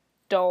things like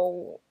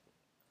don't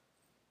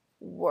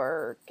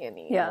work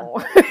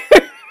anymore. Yeah.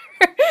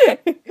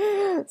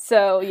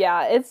 So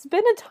yeah, it's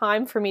been a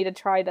time for me to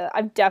try to.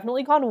 I've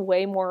definitely gone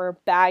way more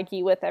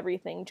baggy with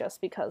everything just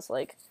because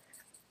like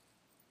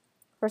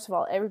first of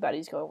all,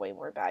 everybody's going way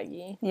more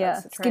baggy.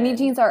 Yeah, skinny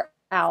jeans are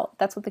out.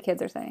 That's what the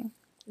kids are saying.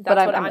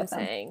 That's what I'm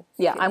saying.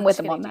 Yeah, I'm with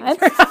them on that.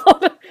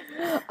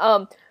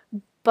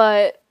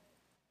 But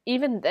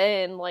even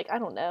then, like I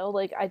don't know,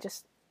 like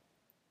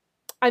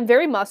I'm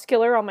very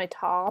muscular on my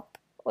top,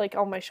 like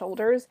on my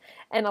shoulders,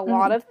 and a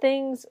lot of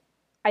things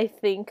I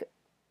think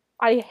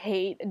I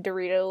hate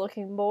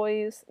Dorito-looking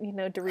boys. You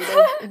know,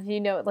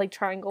 Doritos, like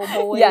triangle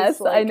boys. Yes,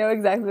 like, I know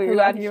exactly what you're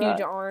talking about. Who have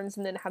huge arms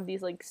and then have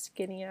these, like,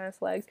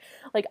 skinny-ass legs.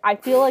 Like, I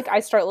feel like I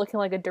start looking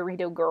like a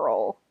Dorito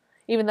girl,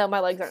 even though my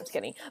legs aren't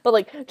skinny. But,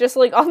 like, just,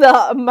 like,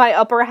 on my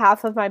upper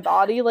half of my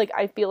body, like,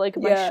 I feel like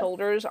my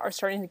shoulders are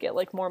starting to get,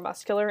 like, more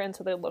muscular, and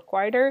so they look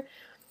wider.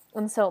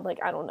 And so, like,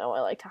 I don't know, I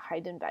like to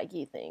hide in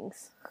baggy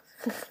things.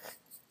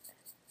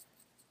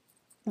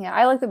 Yeah,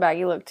 I like the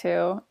baggy look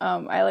too.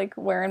 I like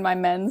wearing my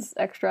men's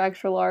extra,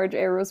 extra large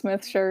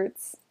Aerosmith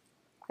shirts.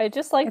 I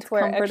just like to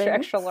wear extra,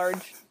 extra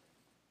large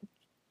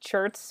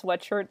shirts,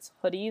 sweatshirts,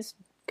 hoodies,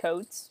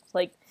 coats.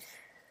 Like,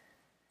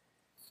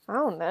 I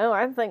don't know.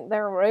 I think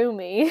they're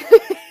roomy.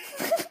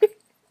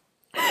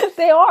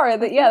 They are.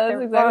 Yeah,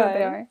 that's exactly what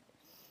they are.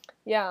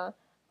 Yeah.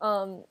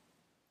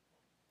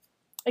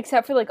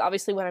 Except for, like,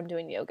 obviously when I'm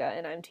doing yoga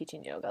and I'm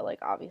teaching yoga, like,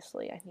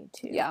 obviously I need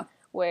to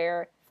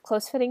wear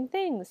close-fitting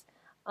things.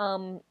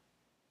 But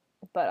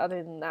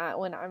other than that,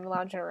 when I'm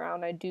lounging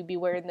around, I do be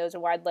wearing those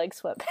wide leg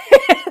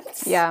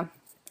sweatpants. Yeah.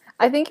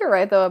 I think you're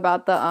right though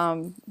about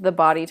the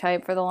body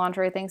type for the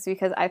lingerie things,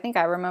 because I think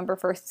I remember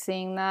first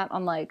seeing that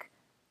on like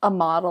a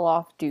model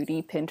off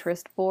duty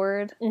Pinterest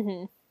board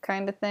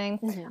kind of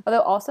thing.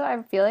 Although also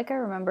I feel like I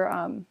remember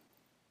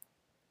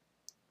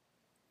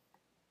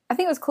I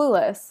think it was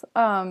Clueless.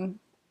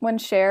 When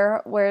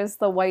Cher wears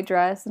the white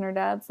dress and her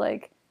dad's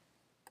like,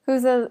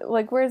 where's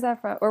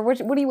that from? Or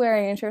what are you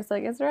wearing? And Cher's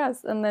like, it's a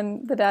dress. And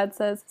then the dad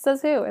says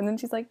who? And then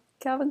she's like,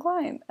 Calvin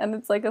Klein. And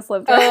it's like a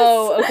slip dress.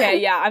 Oh, okay.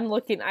 Yeah, I'm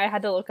looking. I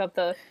had to look up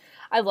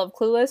I love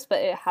Clueless, but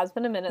it has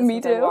been a minute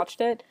since I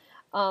watched it.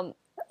 Oh,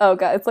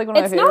 God. It's like one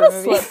of my favorite movies.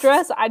 It's not a slip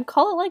dress. I'd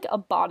call it like a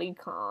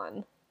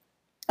bodycon.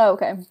 Oh,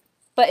 okay.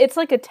 But it's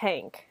like a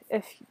tank,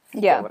 if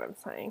you get what I'm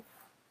saying.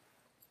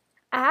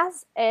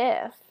 As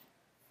if.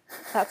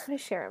 That's my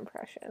Cher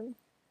impression.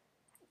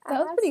 That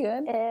was pretty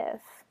good.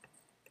 If.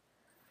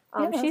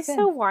 She's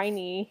so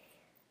whiny.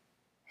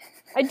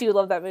 I do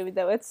love that movie,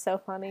 though. It's so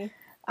funny.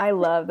 I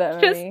love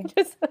that movie.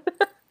 Just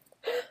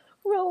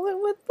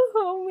rolling with the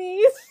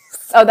homies.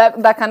 Oh,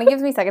 that kind of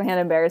gives me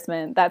secondhand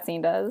embarrassment. That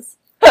scene does.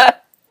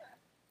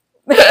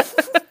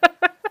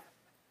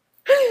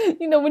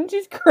 You know, when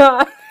she's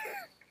crying.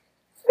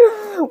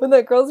 When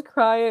that girl's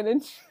crying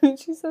and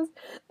she says,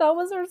 that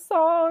was her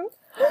song.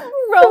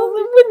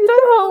 Rolling with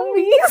the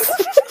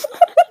homies.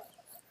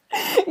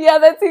 Yeah,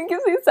 that scene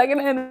gives me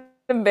secondhand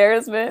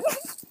embarrassment.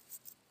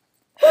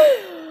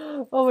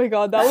 Oh my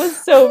god, that was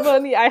so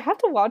funny. I have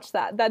to watch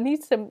that. That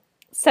needs to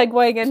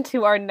segue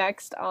into our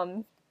next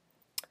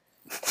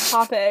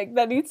topic.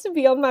 That needs to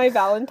be on my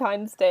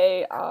Valentine's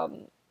Day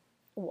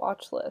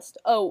watch list.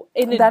 Oh,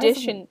 in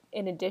addition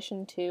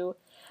to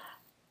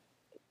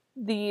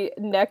the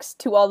next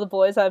To All the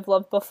Boys I've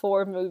Loved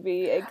Before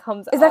movie, it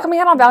comes out. Is that coming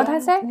out on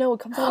Valentine's Day? No, it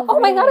comes out on Oh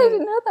my god, I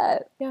didn't know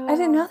that. Yeah. I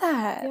didn't know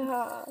that.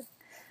 Yeah.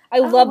 I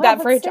love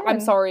that franchise.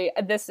 I'm sorry.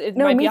 It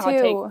might be a hot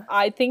take.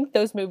 I think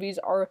those movies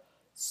are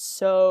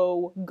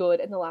so good.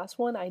 And the last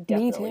one, I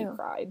definitely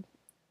cried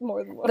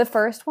more than once. The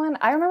first one,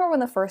 I remember when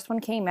the first one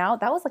came out,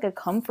 that was like a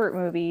comfort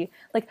movie.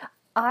 Like,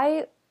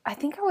 I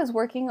think I was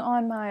working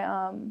on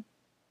my,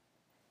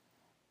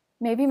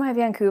 maybe my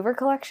Vancouver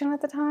collection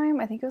at the time.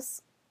 I think it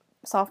was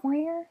sophomore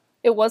year.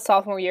 It was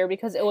sophomore year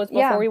because it was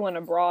before we went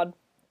abroad.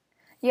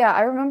 Yeah,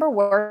 I remember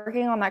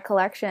working on that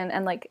collection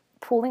and like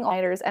pulling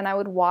all-nighters, and I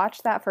would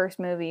watch that first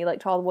movie, like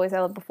To All the Boys I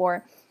Loved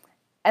Before,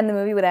 and the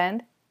movie would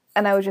end,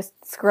 and I would just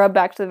scrub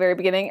back to the very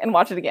beginning and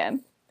watch it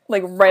again,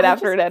 like right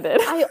after it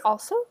ended. I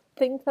also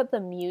think that the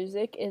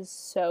music is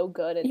so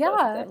good in both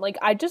of them. Like,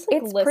 I just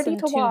like It's pretty listen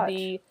to to watch.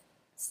 the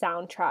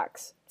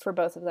soundtracks for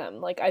both of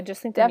them. Like, I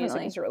just think the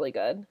music is really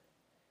good.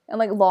 And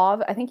like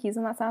Love, I think he's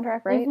in that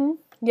soundtrack, right?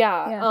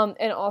 Yeah.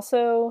 And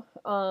also,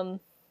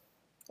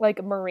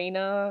 like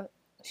Marina,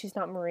 she's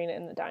not Marina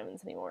in the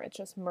Diamonds anymore. It's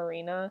just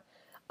Marina.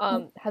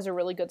 Has a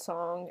really good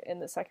song in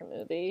the second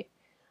movie.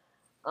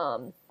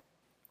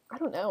 I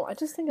don't know. I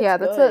just think it's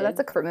good. that's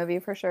a comfort movie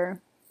for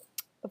sure.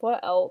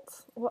 What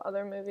else? What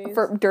other movies?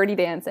 For Dirty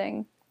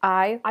Dancing.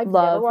 I've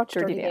never watched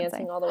Dirty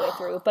Dancing all the way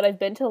through, but I've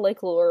been to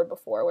Lake Lure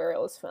before where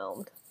it was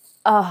filmed.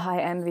 Oh, I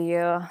envy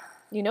you.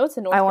 You know it's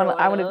in North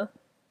Carolina.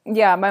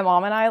 Yeah, my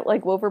mom and I,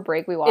 like, over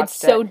break, we watched it. It's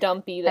so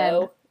dumpy,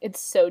 though. It's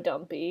so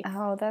dumpy.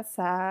 Oh, that's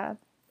sad.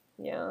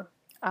 Yeah.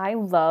 I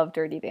love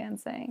Dirty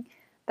Dancing.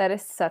 That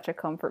is such a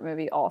comfort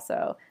movie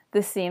also.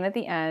 The scene at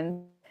the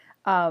end,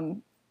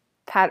 when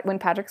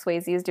Patrick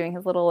Swayze is doing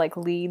his little, like,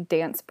 lead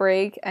dance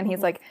break, and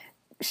he's, like,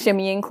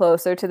 shimmying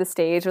closer to the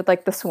stage with,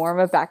 like, the swarm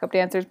of backup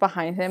dancers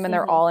behind him, and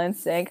they're all in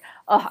sync.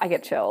 Oh, I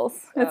get chills.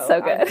 It's so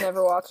good. I've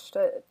never watched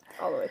it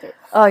all the way through.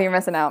 Oh, you're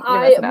missing out.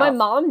 My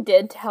mom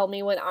did tell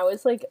me when I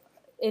was, like,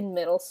 in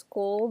middle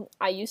school,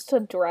 I used to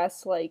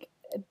dress like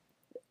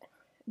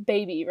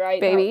Baby,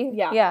 right? Baby?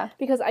 Yeah.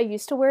 Because I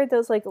used to wear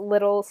those, like,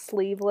 little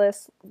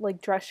sleeveless,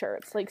 like, dress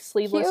shirts. Like,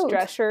 sleeveless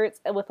dress shirts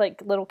with,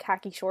 like, little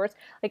khaki shorts.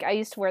 Like, I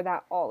used to wear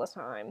that all the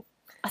time.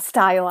 A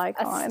style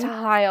icon.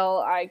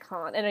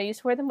 And I used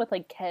to wear them with,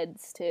 like,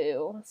 kids,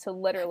 too. So,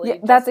 literally.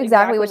 That's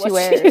exactly what she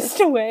wears. She used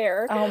to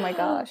wear. Oh, my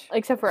gosh.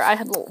 Except for I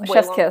had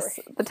Chef's kiss,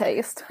 the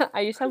taste. I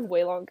used to have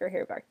way longer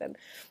hair back then.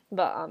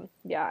 But,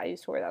 yeah, I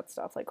used to wear that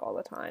stuff, like, all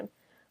the time.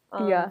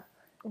 Yeah.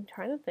 I'm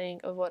trying to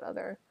think of what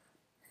other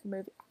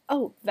movie.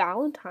 Oh,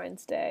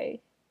 Valentine's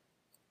Day.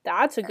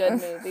 That's a good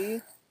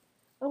movie.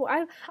 Oh,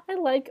 I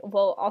like,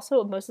 well,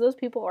 also, most of those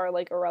people are,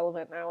 like,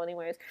 irrelevant now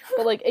anyways.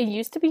 But, like, it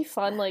used to be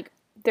fun, like,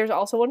 there's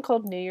also one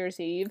called New Year's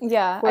Eve.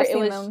 Yeah, where I've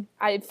seen them.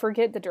 I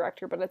forget the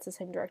director, but it's the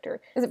same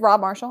director. Is it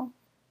Rob Marshall?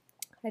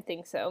 I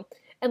think so.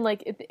 And,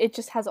 like, it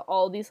just has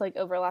all these, like,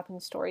 overlapping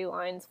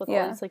storylines with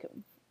all these, like,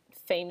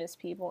 famous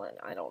people, and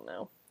I don't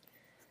know.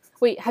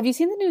 Wait, have you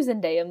seen the new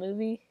Zendaya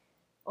movie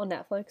on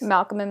Netflix?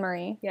 Malcolm and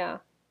Marie? Yeah.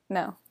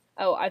 No.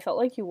 Oh, I felt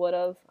like you would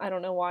have. I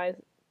don't know why.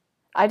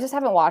 I just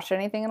haven't watched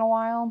anything in a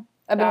while.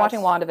 I've been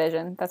watching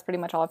WandaVision. That's pretty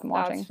much all I've been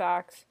watching. That's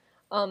facts.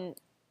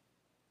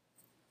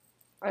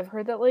 I've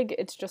heard that, like,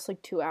 it's just,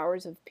 like, 2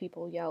 hours of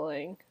people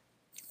yelling.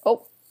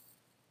 Oh.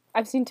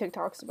 I've seen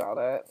TikToks about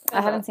it.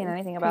 I haven't seen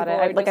anything about it.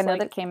 I know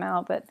that it came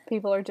out, but...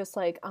 People are just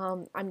like,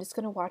 I'm just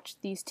gonna watch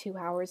these 2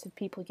 hours of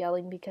people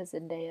yelling because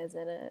Zendaya's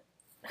in it.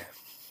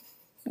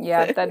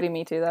 Yeah, that'd be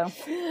me too,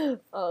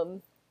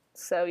 though.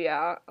 So,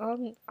 yeah.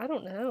 I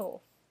don't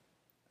know.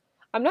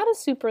 I'm not a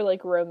super,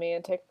 like,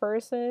 romantic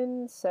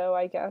person, so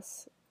I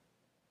guess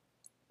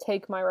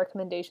take my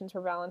recommendations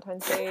for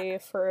Valentine's Day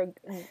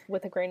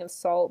with a grain of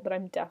salt, but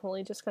I'm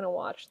definitely just gonna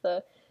watch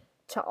the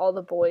To All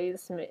the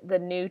Boys, the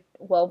new,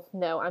 well,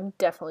 no, I'm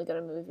definitely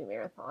gonna movie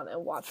marathon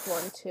and watch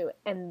 1, 2,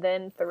 and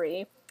then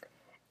 3,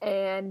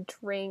 and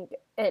drink,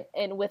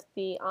 and with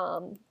the,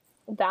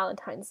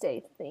 Valentine's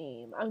Day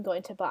theme, I'm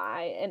going to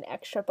buy an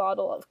extra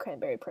bottle of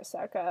cranberry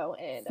prosecco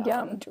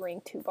and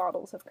drink 2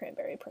 bottles of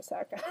cranberry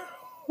prosecco.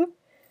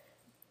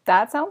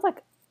 That sounds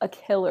like a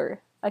killer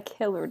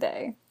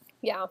day.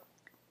 Yeah.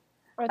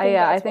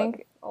 I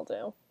think I'll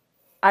do.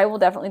 I will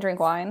definitely drink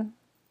wine.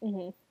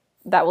 Mm-hmm.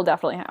 That will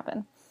definitely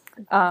happen.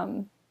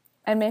 And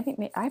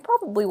maybe I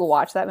probably will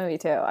watch that movie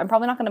too. I'm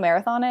probably not going to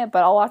marathon it,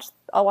 but I'll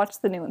watch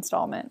the new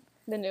installment.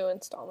 The new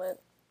installment.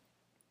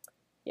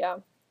 Yeah.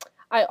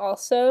 I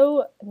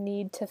also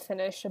need to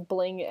finish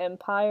Bling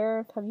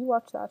Empire. Have you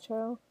watched that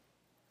show?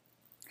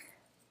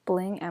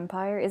 Bling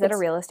Empire? Is it a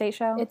real estate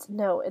show?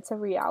 It's a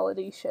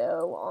reality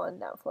show on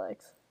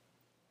Netflix.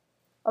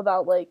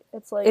 About, like,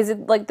 it's like... Is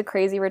it like the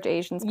Crazy Rich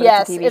Asians, but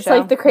yes, it's a TV show? It's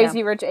like the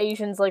Crazy Rich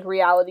Asians, like,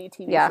 reality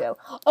TV show.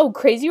 Oh,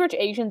 Crazy Rich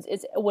Asians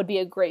would be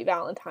a great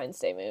Valentine's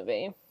Day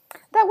movie.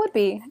 That would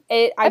be.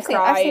 I've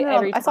cry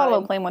every time. I saw it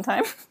on plane one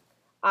time.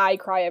 I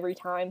cry every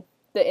time.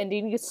 The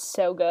ending is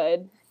so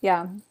good.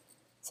 Yeah.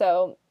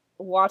 So,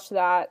 watch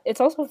that. It's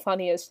also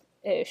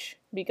funny-ish,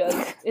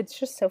 because it's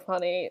just so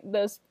funny.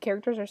 Those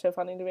characters are so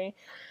funny to me.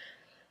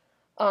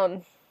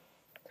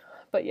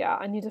 But yeah,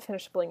 I need to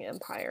finish Bling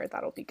Empire.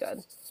 That'll be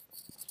good.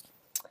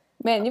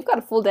 Man, you've got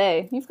a full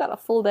day. You've got a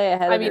full day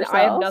ahead of yourself.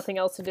 I have nothing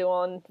else to do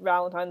on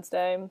Valentine's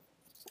Day.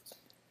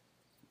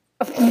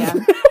 Yeah.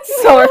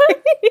 Sorry.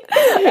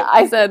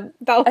 I said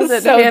so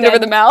hand over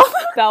the mouth.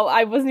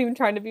 I wasn't even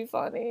trying to be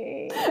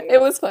funny.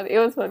 It was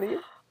funny.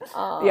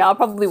 Yeah, I'll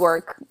probably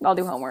work. I'll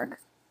do homework.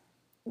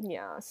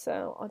 Yeah,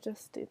 so I'll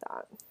just do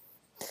that.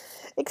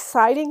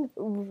 Exciting,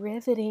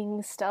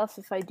 riveting stuff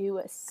if I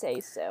do say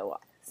so.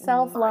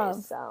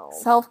 Self-love.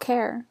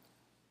 Self-care.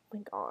 Oh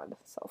my God,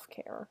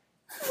 self-care.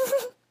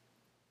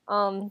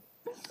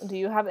 Do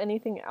you have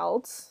anything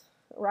else,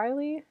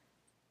 Riley?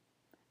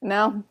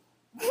 No.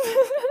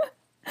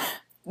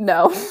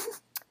 No.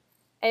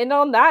 And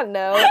on that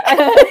note,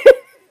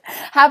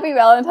 Happy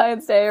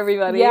Valentine's Day,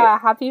 everybody. yeah,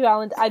 happy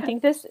Valentine. I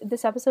think this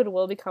episode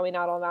will be coming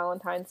out on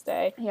Valentine's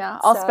Day. Yeah,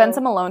 I'll spend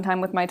some alone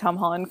time with my Tom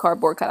Holland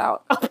cardboard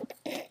cutout.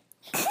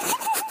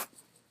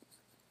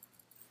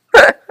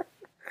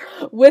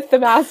 With the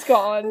mask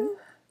on.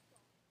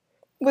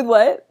 With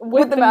what?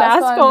 With the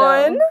mask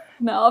on?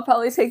 No, I'll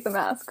probably take the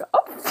mask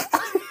off.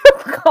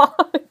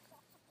 God.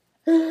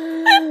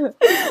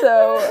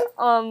 So,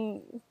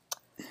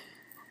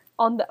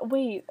 on that,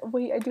 wait,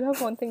 I do have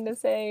one thing to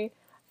say.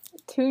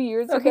 2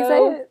 years ago, Okay,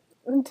 say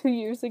it. 2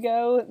 years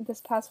ago,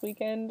 this past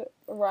weekend,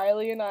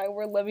 Riley and I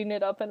were living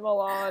it up in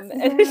Milan,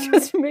 and it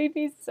just made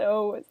me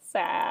so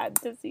sad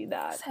to see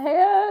that.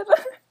 Sad.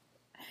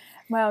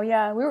 Wow,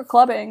 yeah, we were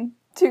clubbing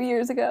 2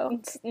 years ago.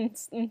 We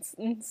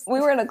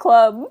were in a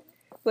club.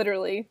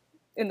 Literally,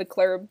 in the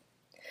club.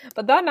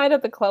 But that night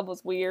at the club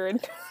was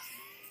weird.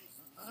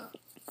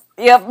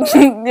 Yep,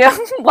 yeah,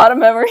 a lot of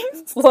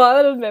memories. A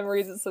lot of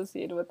memories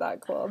associated with that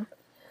club.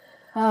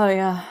 Oh,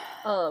 yeah.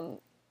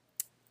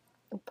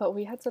 But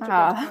we had such a good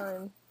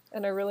time,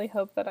 and I really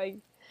hope that I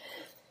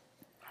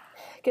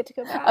get to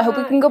go back. I hope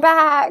we can go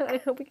back. I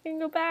hope we can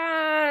go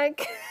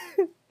back.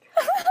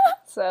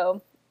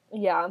 So,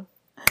 yeah.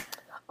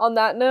 On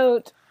that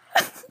note,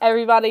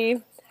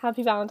 everybody,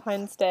 happy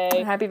Valentine's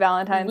Day. Happy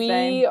Valentine's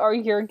Day. We are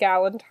your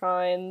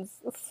Galentines,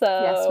 so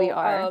yes, we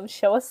are.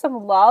 Show us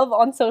some love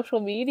on social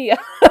media.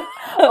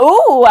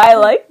 Oh, I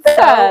like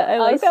that. I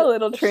like that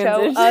little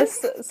transition. Show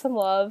us some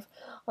love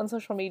on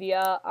social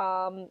media.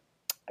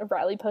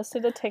 Riley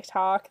posted a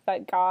TikTok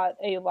that got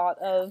a lot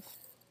of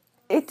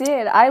It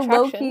did. I traction.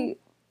 low-key,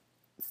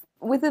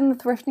 within the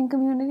thrifting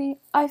community,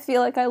 I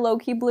feel like I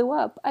low-key blew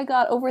up. I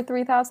got over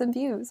 3,000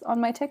 views on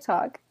my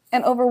TikTok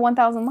and over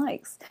 1,000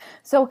 likes.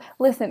 So,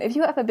 listen, if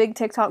you have a big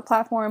TikTok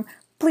platform,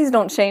 please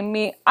don't shame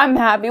me. I'm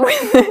happy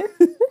with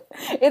it.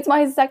 It's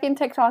my second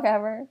TikTok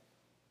ever.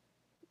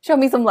 Show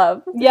me some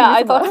love. Yeah,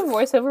 I thought her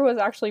voiceover was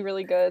actually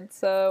really good.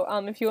 So,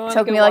 if you want to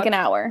took me like an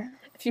hour.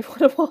 If you want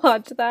to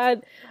watch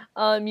that,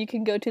 you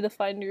can go to the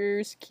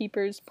Finders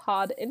Keepers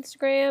Pod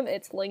Instagram.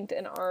 It's linked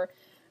in our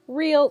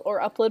reel or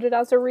uploaded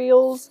as a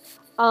reels.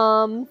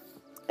 And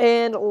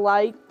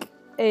like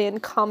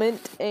and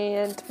comment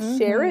and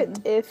share it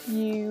if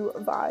you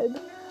vibe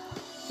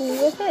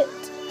with it.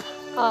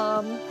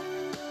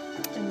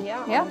 And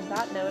yeah, on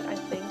that note, I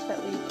think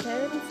that we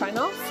can sign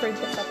off for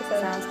this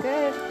episode. Sounds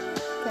good.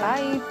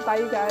 Okay. Bye,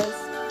 you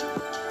guys.